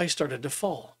did, I started to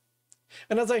fall.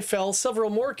 And as I fell, several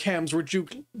more cams were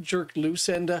jerked loose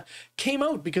and came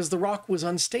out because the rock was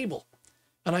unstable.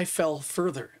 And I fell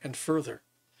further and further.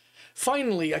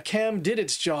 Finally, a cam did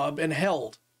its job and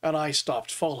held, and I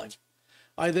stopped falling.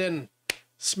 I then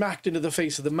smacked into the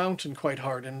face of the mountain quite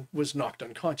hard and was knocked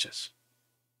unconscious.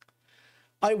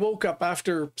 I woke up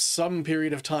after some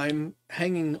period of time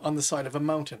hanging on the side of a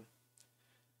mountain,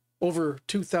 over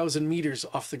 2,000 meters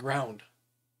off the ground.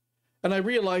 And I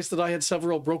realized that I had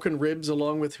several broken ribs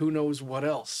along with who knows what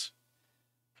else.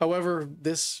 However,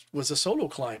 this was a solo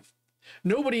climb.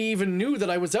 Nobody even knew that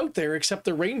I was out there except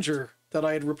the ranger that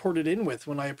I had reported in with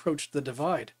when I approached the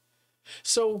divide.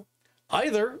 So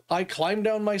either I climbed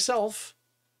down myself,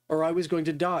 or I was going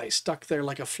to die stuck there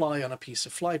like a fly on a piece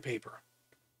of flypaper.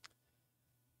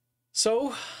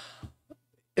 So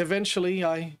eventually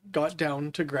I got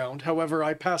down to ground. However,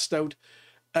 I passed out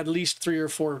at least 3 or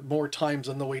 4 more times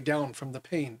on the way down from the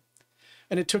pain.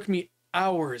 And it took me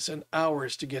hours and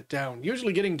hours to get down.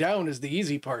 Usually getting down is the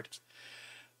easy part.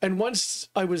 And once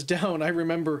I was down, I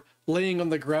remember laying on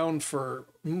the ground for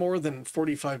more than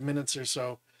 45 minutes or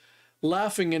so,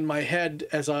 laughing in my head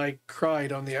as I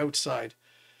cried on the outside,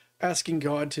 asking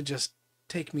God to just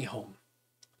take me home.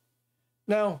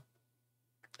 Now,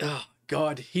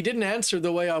 God, he didn't answer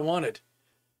the way I wanted.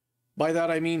 By that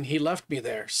I mean he left me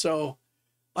there. So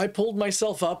I pulled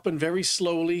myself up and very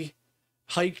slowly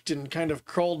hiked and kind of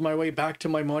crawled my way back to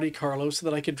my Monte Carlo so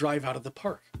that I could drive out of the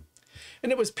park.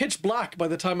 And it was pitch black by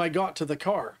the time I got to the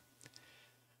car.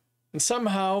 And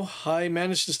somehow I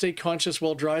managed to stay conscious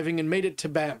while driving and made it to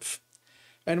Banff.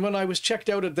 And when I was checked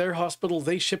out at their hospital,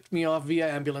 they shipped me off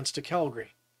via ambulance to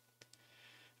Calgary.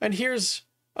 And here's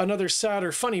another sad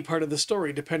or funny part of the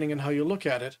story, depending on how you look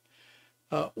at it.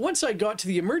 Once I got to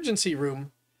the emergency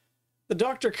room, the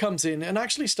doctor comes in and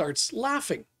actually starts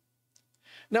laughing.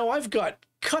 Now, I've got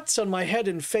cuts on my head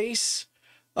and face,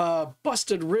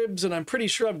 busted ribs, and I'm pretty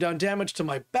sure I've done damage to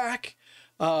my back.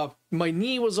 My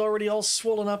knee was already all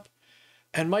swollen up,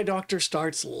 and my doctor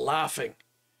starts laughing,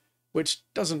 which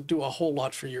doesn't do a whole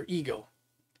lot for your ego.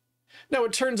 Now,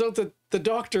 it turns out that the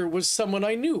doctor was someone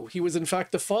I knew. He was, in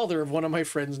fact, the father of one of my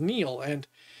friends, Neil, and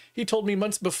he told me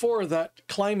months before that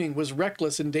climbing was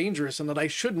reckless and dangerous and that I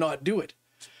should not do it.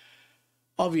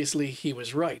 Obviously, he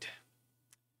was right.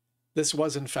 This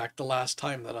was, in fact, the last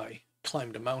time that I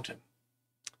climbed a mountain.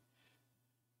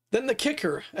 Then the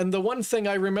kicker, and the one thing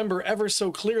I remember ever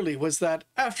so clearly, was that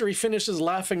after he finishes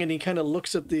laughing and he kind of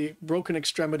looks at the broken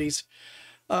extremities,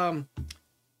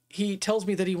 he tells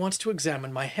me that he wants to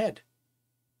examine my head.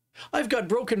 I've got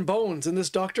broken bones, and this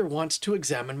doctor wants to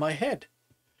examine my head.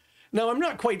 Now, I'm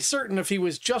not quite certain if he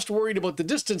was just worried about the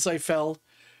distance I fell,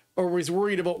 or was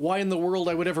worried about why in the world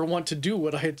I would ever want to do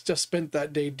what I had just spent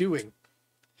that day doing.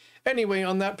 Anyway,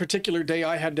 on that particular day,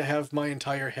 I had to have my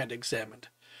entire head examined.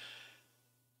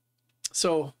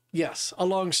 So, yes, a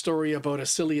long story about a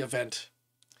silly event.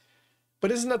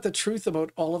 But isn't that the truth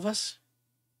about all of us?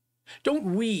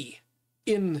 Don't we,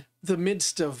 in the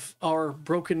midst of our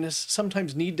brokenness,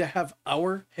 sometimes need to have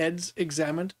our heads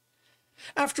examined?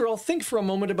 After all, think for a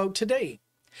moment about today.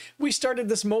 We started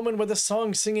this moment with a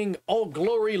song singing, "All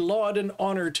glory, laud, and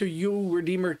honor to you,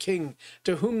 Redeemer King,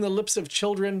 to whom the lips of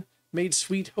children made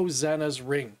sweet hosannas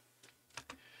ring."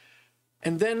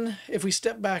 And then, if we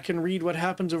step back and read what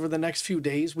happens over the next few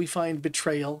days, we find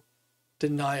betrayal,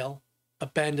 denial,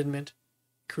 abandonment,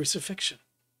 crucifixion.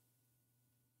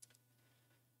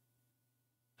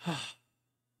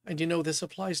 And you know, this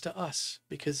applies to us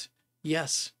because,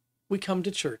 yes, we come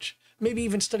to church, maybe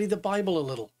even study the Bible a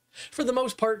little. For the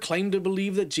most part, claim to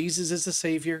believe that Jesus is the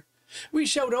Savior. We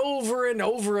shout over and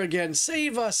over again,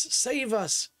 "Save us, save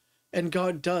us." And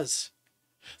God does.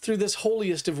 Through this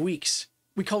holiest of weeks,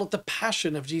 we call it the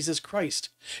Passion of Jesus Christ.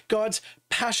 God's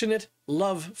passionate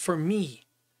love for me,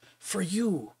 for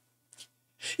you.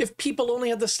 If people only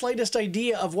had the slightest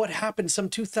idea of what happened some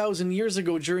 2,000 years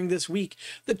ago during this week,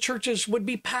 the churches would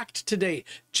be packed today,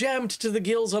 jammed to the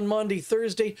gills on Maundy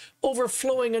Thursday,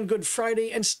 overflowing on Good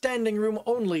Friday, and standing room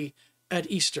only at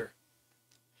Easter.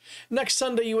 Next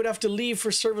Sunday, you would have to leave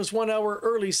for service 1 hour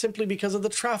early simply because of the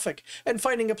traffic, and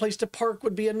finding a place to park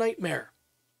would be a nightmare.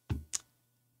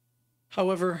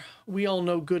 However, we all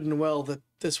know good and well that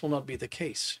this will not be the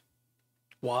case.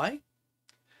 Why?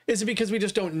 Is it because we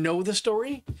just don't know the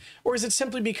story? Or is it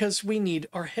simply because we need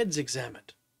our heads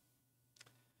examined?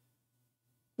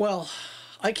 Well,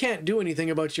 I can't do anything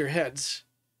about your heads,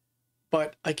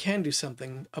 but I can do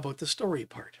something about the story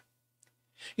part.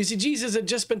 You see, Jesus had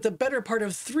just spent the better part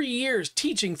of 3 years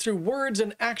teaching through words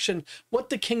and action what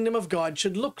the kingdom of God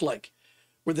should look like,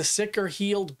 where the sick are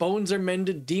healed, bones are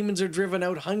mended, demons are driven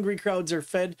out, hungry crowds are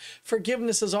fed,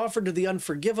 forgiveness is offered to the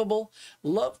unforgivable,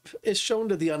 love is shown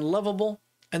to the unlovable,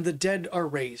 and the dead are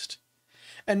raised.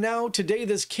 And now, today,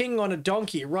 this king on a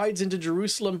donkey rides into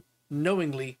Jerusalem,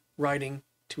 knowingly riding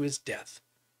to his death.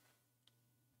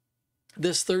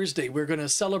 This Thursday, we're going to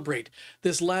celebrate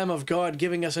this Lamb of God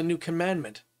giving us a new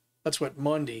commandment. That's what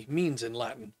Maundy means in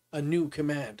Latin, a new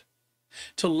command.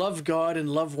 To love God and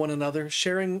love one another,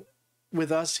 sharing with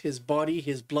us his body,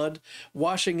 his blood,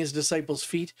 washing his disciples'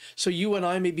 feet, so you and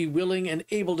I may be willing and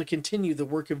able to continue the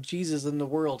work of Jesus in the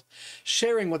world,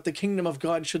 sharing what the kingdom of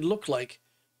God should look like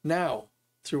now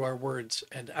through our words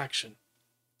and action.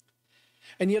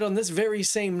 And yet on this very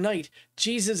same night,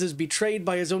 Jesus is betrayed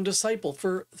by his own disciple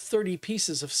for 30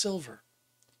 pieces of silver,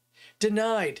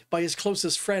 denied by his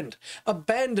closest friend,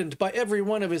 abandoned by every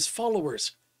one of his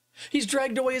followers. He's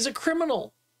dragged away as a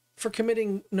criminal for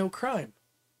committing no crime.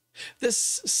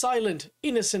 This silent,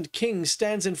 innocent king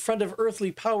stands in front of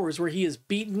earthly powers where he is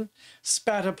beaten,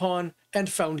 spat upon, and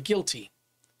found guilty.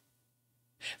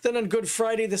 Then on Good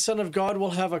Friday, the Son of God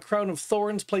will have a crown of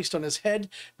thorns placed on his head,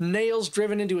 nails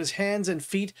driven into his hands and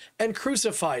feet, and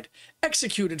crucified,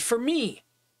 executed for me,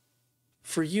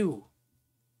 for you.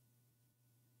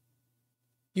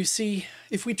 You see,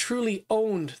 if we truly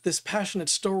owned this passionate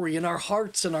story in our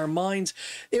hearts and our minds,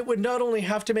 it would not only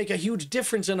have to make a huge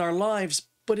difference in our lives,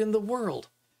 but in the world.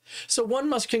 So one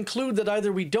must conclude that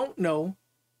either we don't know,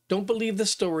 don't believe the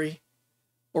story,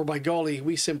 or by golly,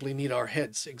 we simply need our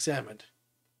heads examined.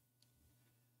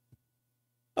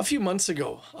 A few months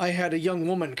ago, I had a young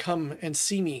woman come and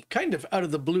see me kind of out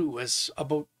of the blue as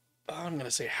about, I'm going to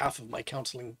say half of my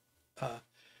counseling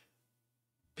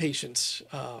patients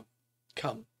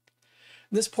come.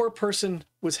 This poor person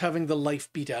was having the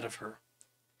life beat out of her.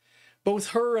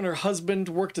 Both her and her husband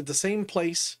worked at the same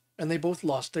place, and they both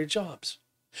lost their jobs.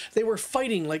 They were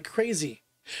fighting like crazy.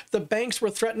 The banks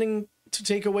were threatening to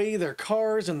take away their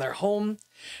cars and their home.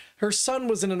 Her son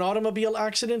was in an automobile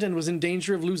accident and was in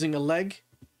danger of losing a leg.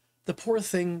 The poor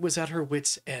thing was at her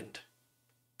wit's end.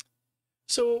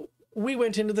 So we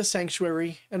went into the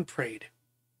sanctuary and prayed.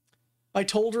 I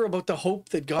told her about the hope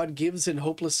that God gives in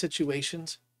hopeless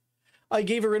situations. I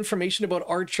gave her information about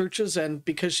our churches, and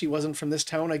because she wasn't from this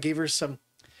town, I gave her some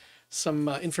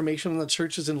information on the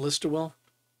churches in Listowel.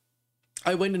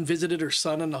 I went and visited her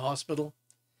son in the hospital.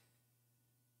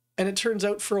 And it turns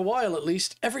out, for a while at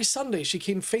least, every Sunday she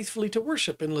came faithfully to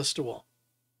worship in Listowel.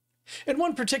 And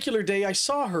one particular day I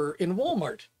saw her in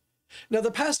Walmart. Now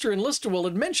the pastor in Listowel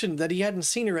had mentioned that he hadn't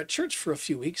seen her at church for a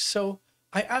few weeks, so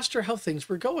I asked her how things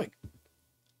were going.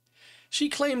 She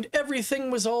claimed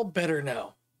everything was all better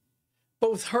now.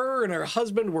 Both her and her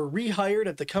husband were rehired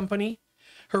at the company.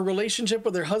 Her relationship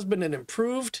with her husband had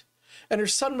improved, and her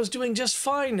son was doing just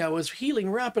fine now, was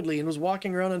healing rapidly and was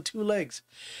walking around on 2 legs.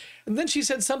 And then she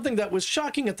said something that was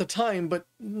shocking at the time, but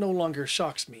no longer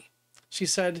shocks me. She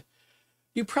said,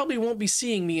 "You probably won't be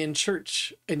seeing me in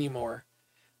church anymore.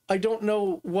 I don't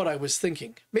know what I was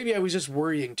thinking. Maybe I was just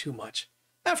worrying too much.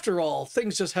 After all,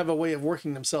 things just have a way of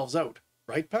working themselves out.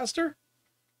 Right, Pastor?"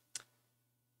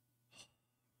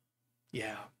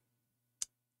 Yeah.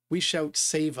 We shout,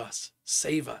 "Save us,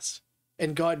 save us."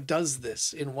 And God does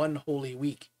this in one holy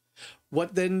week.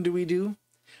 What then do we do?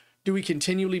 Do we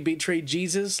continually betray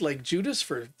Jesus like Judas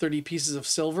for 30 pieces of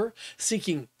silver,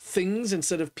 seeking things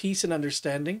instead of peace and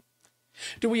understanding?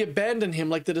 Do we abandon him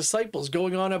like the disciples,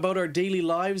 going on about our daily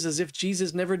lives as if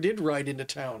Jesus never did ride into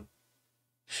town?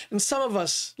 And some of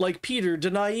us, like Peter,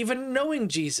 deny even knowing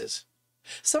Jesus.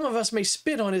 Some of us may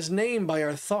spit on his name by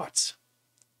our thoughts.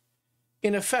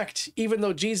 In effect, even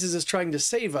though Jesus is trying to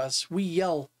save us, we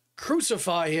yell,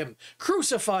 "Crucify him!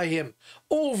 Crucify him!"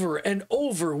 Over and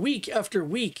over, week after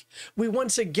week. We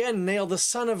once again nail the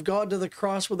Son of God to the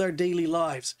cross with our daily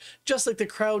lives, just like the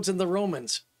crowds and the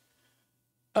Romans.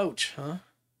 Ouch, huh?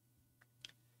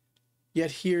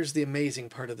 Yet here's the amazing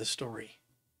part of the story.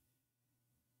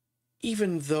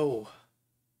 Even though,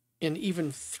 and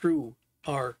even through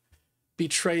our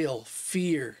betrayal,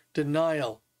 fear,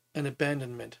 denial, and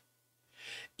abandonment,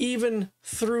 even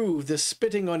through the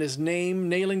spitting on his name,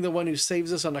 nailing the one who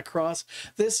saves us on a cross,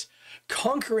 this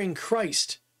conquering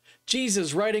Christ,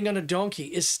 Jesus riding on a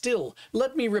donkey, is still,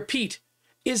 let me repeat,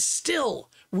 is still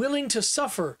willing to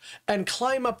suffer and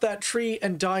climb up that tree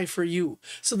and die for you,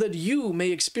 so that you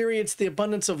may experience the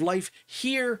abundance of life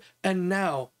here and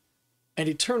now, and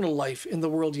eternal life in the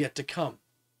world yet to come.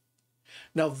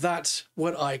 Now that's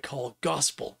what I call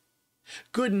gospel.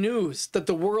 Good news that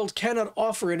the world cannot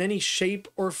offer in any shape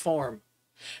or form.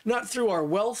 Not through our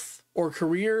wealth or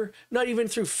career, not even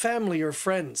through family or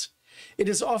friends. It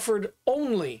is offered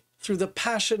only through the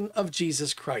passion of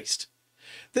Jesus Christ.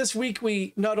 This week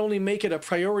we not only make it a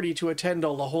priority to attend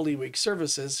all the Holy Week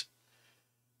services,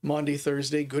 Maundy,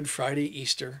 Thursday, Good Friday,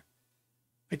 Easter,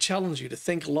 I challenge you to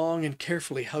think long and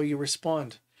carefully how you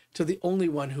respond to the only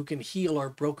one who can heal our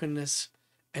brokenness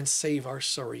and save our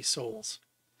sorry souls.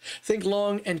 Think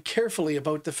long and carefully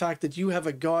about the fact that you have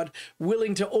a God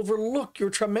willing to overlook your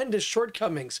tremendous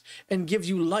shortcomings and give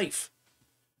you life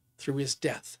through his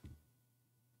death.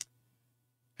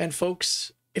 And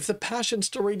folks, if the Passion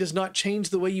story does not change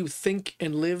the way you think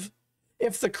and live,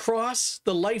 if the cross,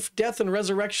 the life, death, and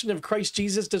resurrection of Christ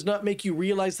Jesus does not make you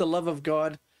realize the love of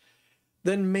God,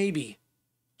 then maybe,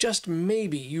 just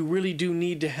maybe, you really do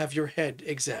need to have your head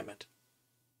examined.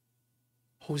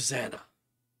 Hosanna,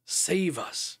 save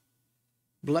us.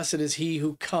 Blessed is he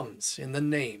who comes in the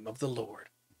name of the Lord.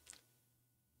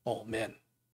 Amen.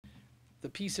 The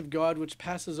peace of God, which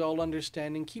passes all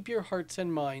understanding, keep your hearts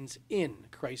and minds in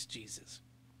Christ Jesus.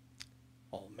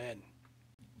 Amen.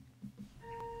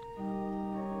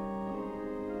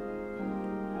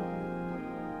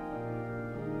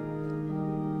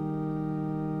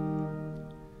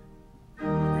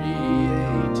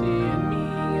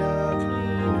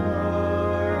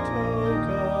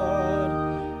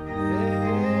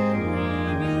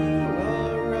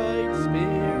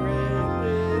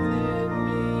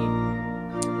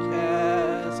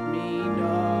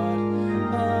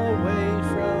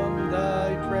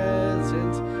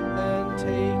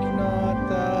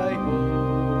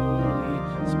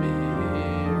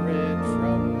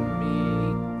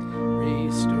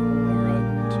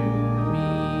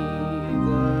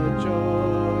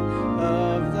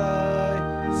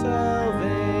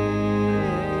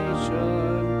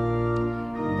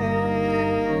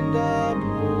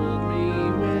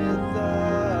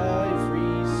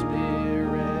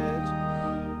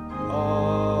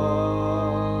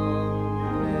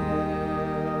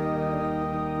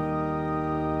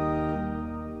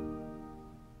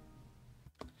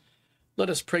 Let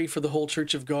us pray for the whole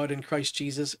Church of God in Christ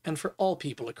Jesus and for all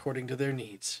people according to their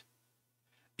needs.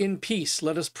 In peace,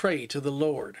 let us pray to the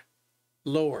Lord.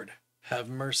 Lord, have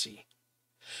mercy.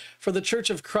 For the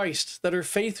Church of Christ, that her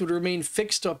faith would remain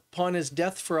fixed upon his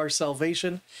death for our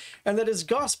salvation, and that his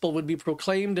gospel would be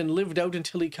proclaimed and lived out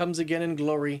until he comes again in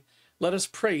glory, let us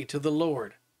pray to the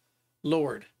Lord.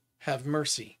 Lord, have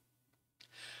mercy.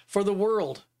 For the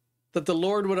world, that the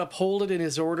Lord would uphold it in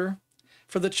his order,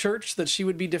 for the church, that she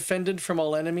would be defended from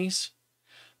all enemies,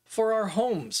 for our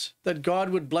homes, that God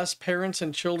would bless parents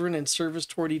and children in service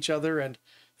toward each other and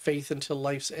faith until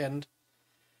life's end,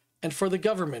 and for the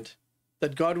government,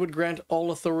 that God would grant all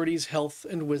authorities health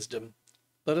and wisdom.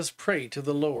 Let us pray to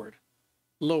the Lord.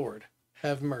 Lord,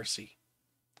 have mercy.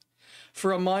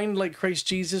 For a mind like Christ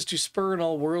Jesus to spur in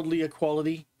all worldly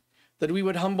equality, that we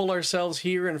would humble ourselves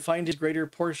here and find his greater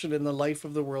portion in the life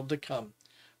of the world to come.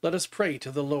 Let us pray to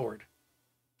the Lord.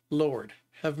 Lord,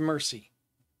 have mercy.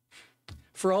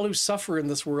 For all who suffer in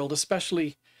this world,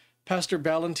 especially Pastor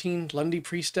Ballantine, Lundy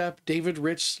Priestap, David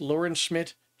Rich, Lauren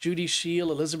Schmidt, Judy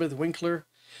Scheel, Elizabeth Winkler,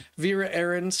 Vera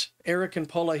Ahrens, Eric and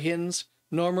Paula Hinz,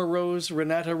 Norma Rose,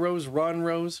 Renata Rose, Ron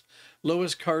Rose,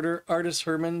 Lois Carter, Artis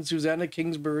Herman, Susanna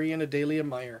Kingsbury, and Adelia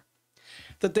Meyer.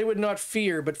 That they would not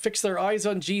fear, but fix their eyes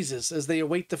on Jesus as they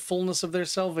await the fullness of their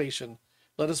salvation.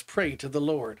 Let us pray to the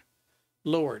Lord.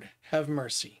 Lord, have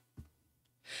mercy.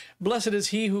 Blessed is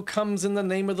he who comes in the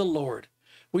name of the Lord.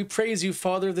 We praise you,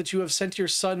 Father, that you have sent your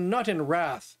Son not in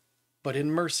wrath, but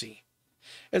in mercy.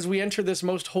 As we enter this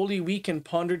most holy week and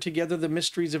ponder together the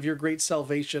mysteries of your great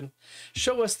salvation,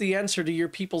 show us the answer to your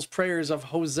people's prayers of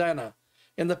Hosanna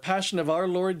in the passion of our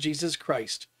Lord Jesus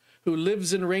Christ, who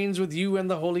lives and reigns with you and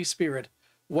the Holy Spirit,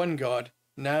 one God,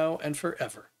 now and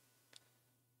forever.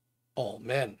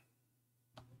 Amen.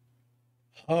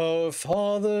 Our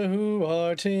Father who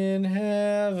art in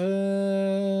heaven,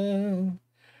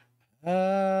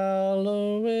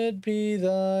 hallowed be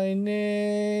thy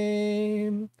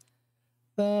name.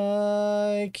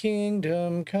 Thy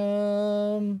kingdom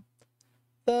come,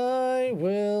 thy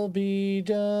will be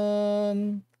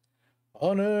done,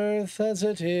 on earth as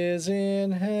it is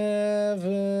in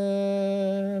heaven.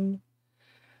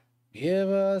 Give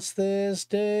us this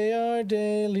day our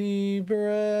daily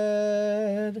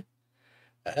bread,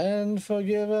 and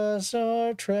forgive us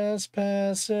our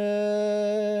trespasses,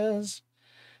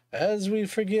 as we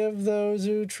forgive those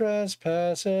who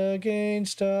trespass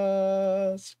against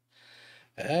us.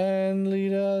 and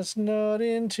lead us not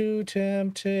into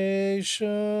temptation,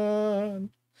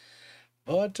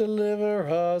 but deliver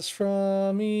us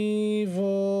from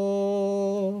evil.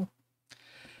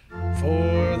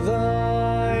 For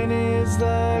thine is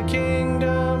the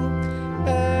kingdom,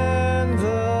 and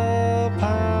the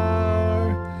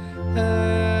power,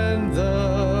 and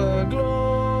the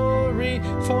glory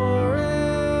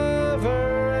forever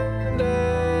and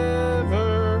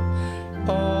ever.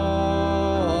 Amen.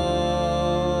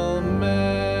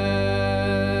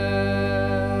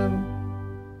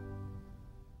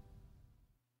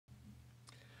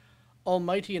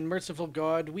 Almighty and merciful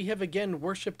God, we have again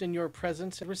worshipped in your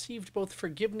presence and received both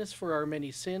forgiveness for our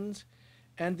many sins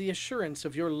and the assurance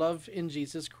of your love in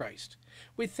Jesus Christ.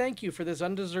 We thank you for this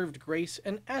undeserved grace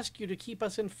and ask you to keep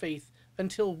us in faith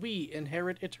until we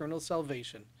inherit eternal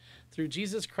salvation. Through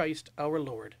Jesus Christ our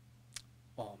Lord.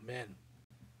 Amen.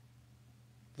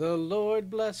 The Lord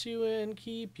bless you and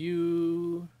keep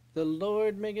you. The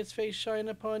Lord make his face shine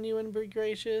upon you and be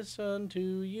gracious unto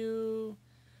you.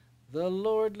 The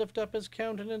Lord lift up his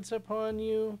countenance upon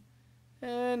you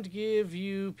and give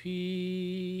you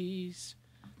peace.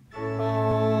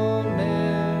 Amen.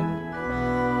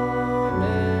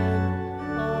 Amen.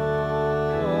 Amen.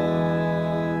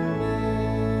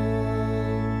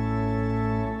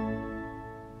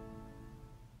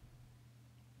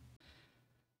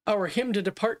 Our hymn to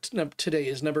depart today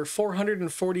is number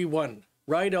 441.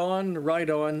 Ride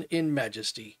on in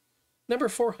majesty. Number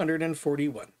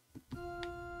 441.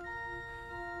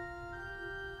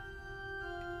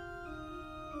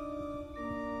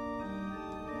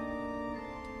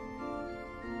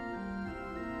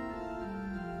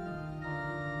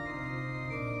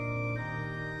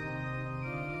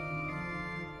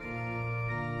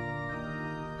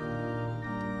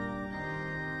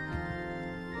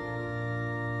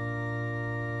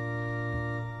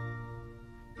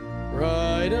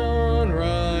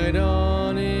 Ride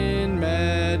on in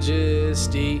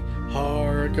majesty,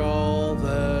 hark all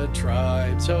the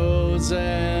tribes,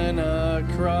 Hosanna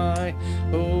cry.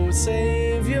 O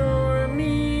Savior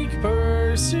meek,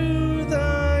 pursue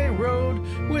thy road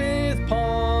with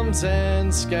palms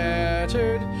and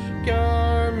scattered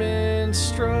garments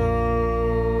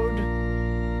strode.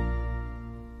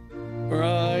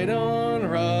 Ride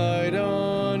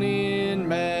on in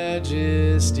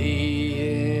majesty,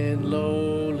 in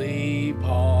lowly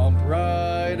pomp,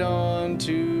 ride on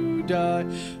to die.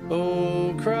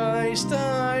 O Christ,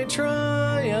 thy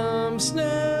triumphs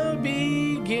now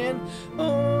begin,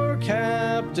 o'er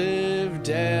captive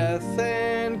death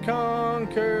and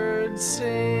conquered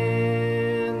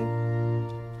sin.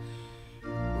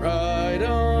 Ride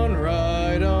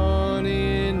on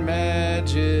in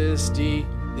majesty,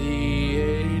 the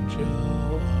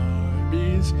angel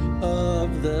armies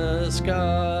of the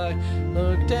sky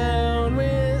look down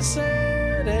with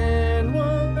sad and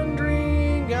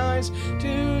wondering eyes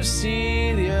to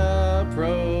see the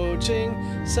approaching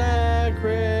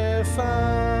sacrifice.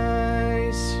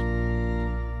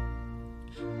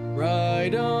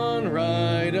 Ride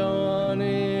on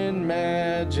in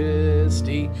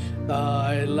majesty,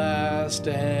 thy last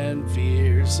and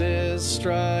fiercest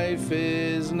strife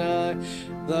is nigh.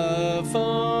 The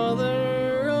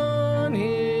Father on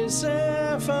his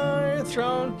sapphire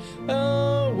throne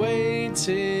awaits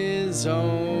his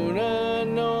own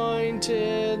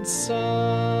anointed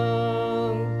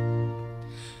Son.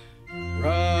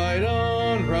 Ride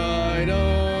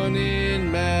on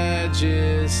in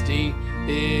majesty,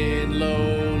 in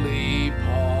lowly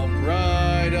pomp,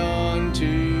 ride on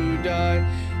to die.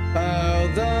 Bow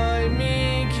thy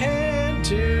meek head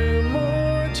to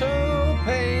mortal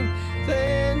pain,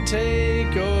 then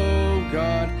take, O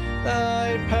God,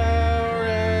 thy power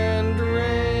and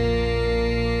reign.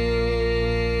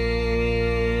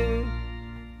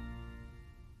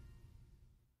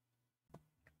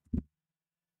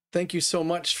 Thank you so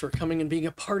much for coming and being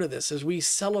a part of this as we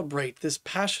celebrate this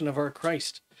passion of our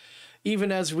Christ,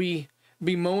 even as we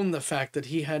bemoan the fact that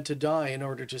he had to die in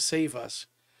order to save us.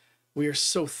 We are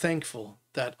so thankful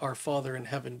that our Father in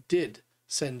heaven did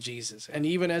send Jesus. And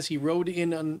even as he rode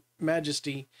in on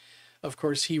majesty, of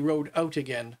course, he rode out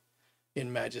again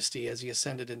in majesty as he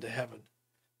ascended into heaven.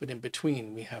 But in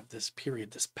between, we have this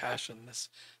period, this passion, this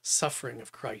suffering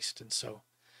of Christ. And so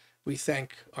we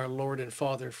thank our Lord and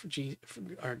Father, for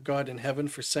our God in heaven,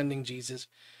 for sending Jesus.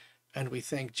 And we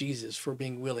thank Jesus for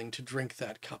being willing to drink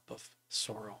that cup of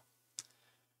sorrow.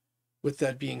 With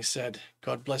that being said,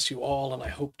 God bless you all, and I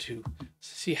hope to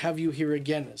have you here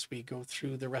again as we go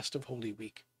through the rest of Holy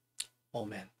Week.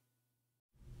 Amen.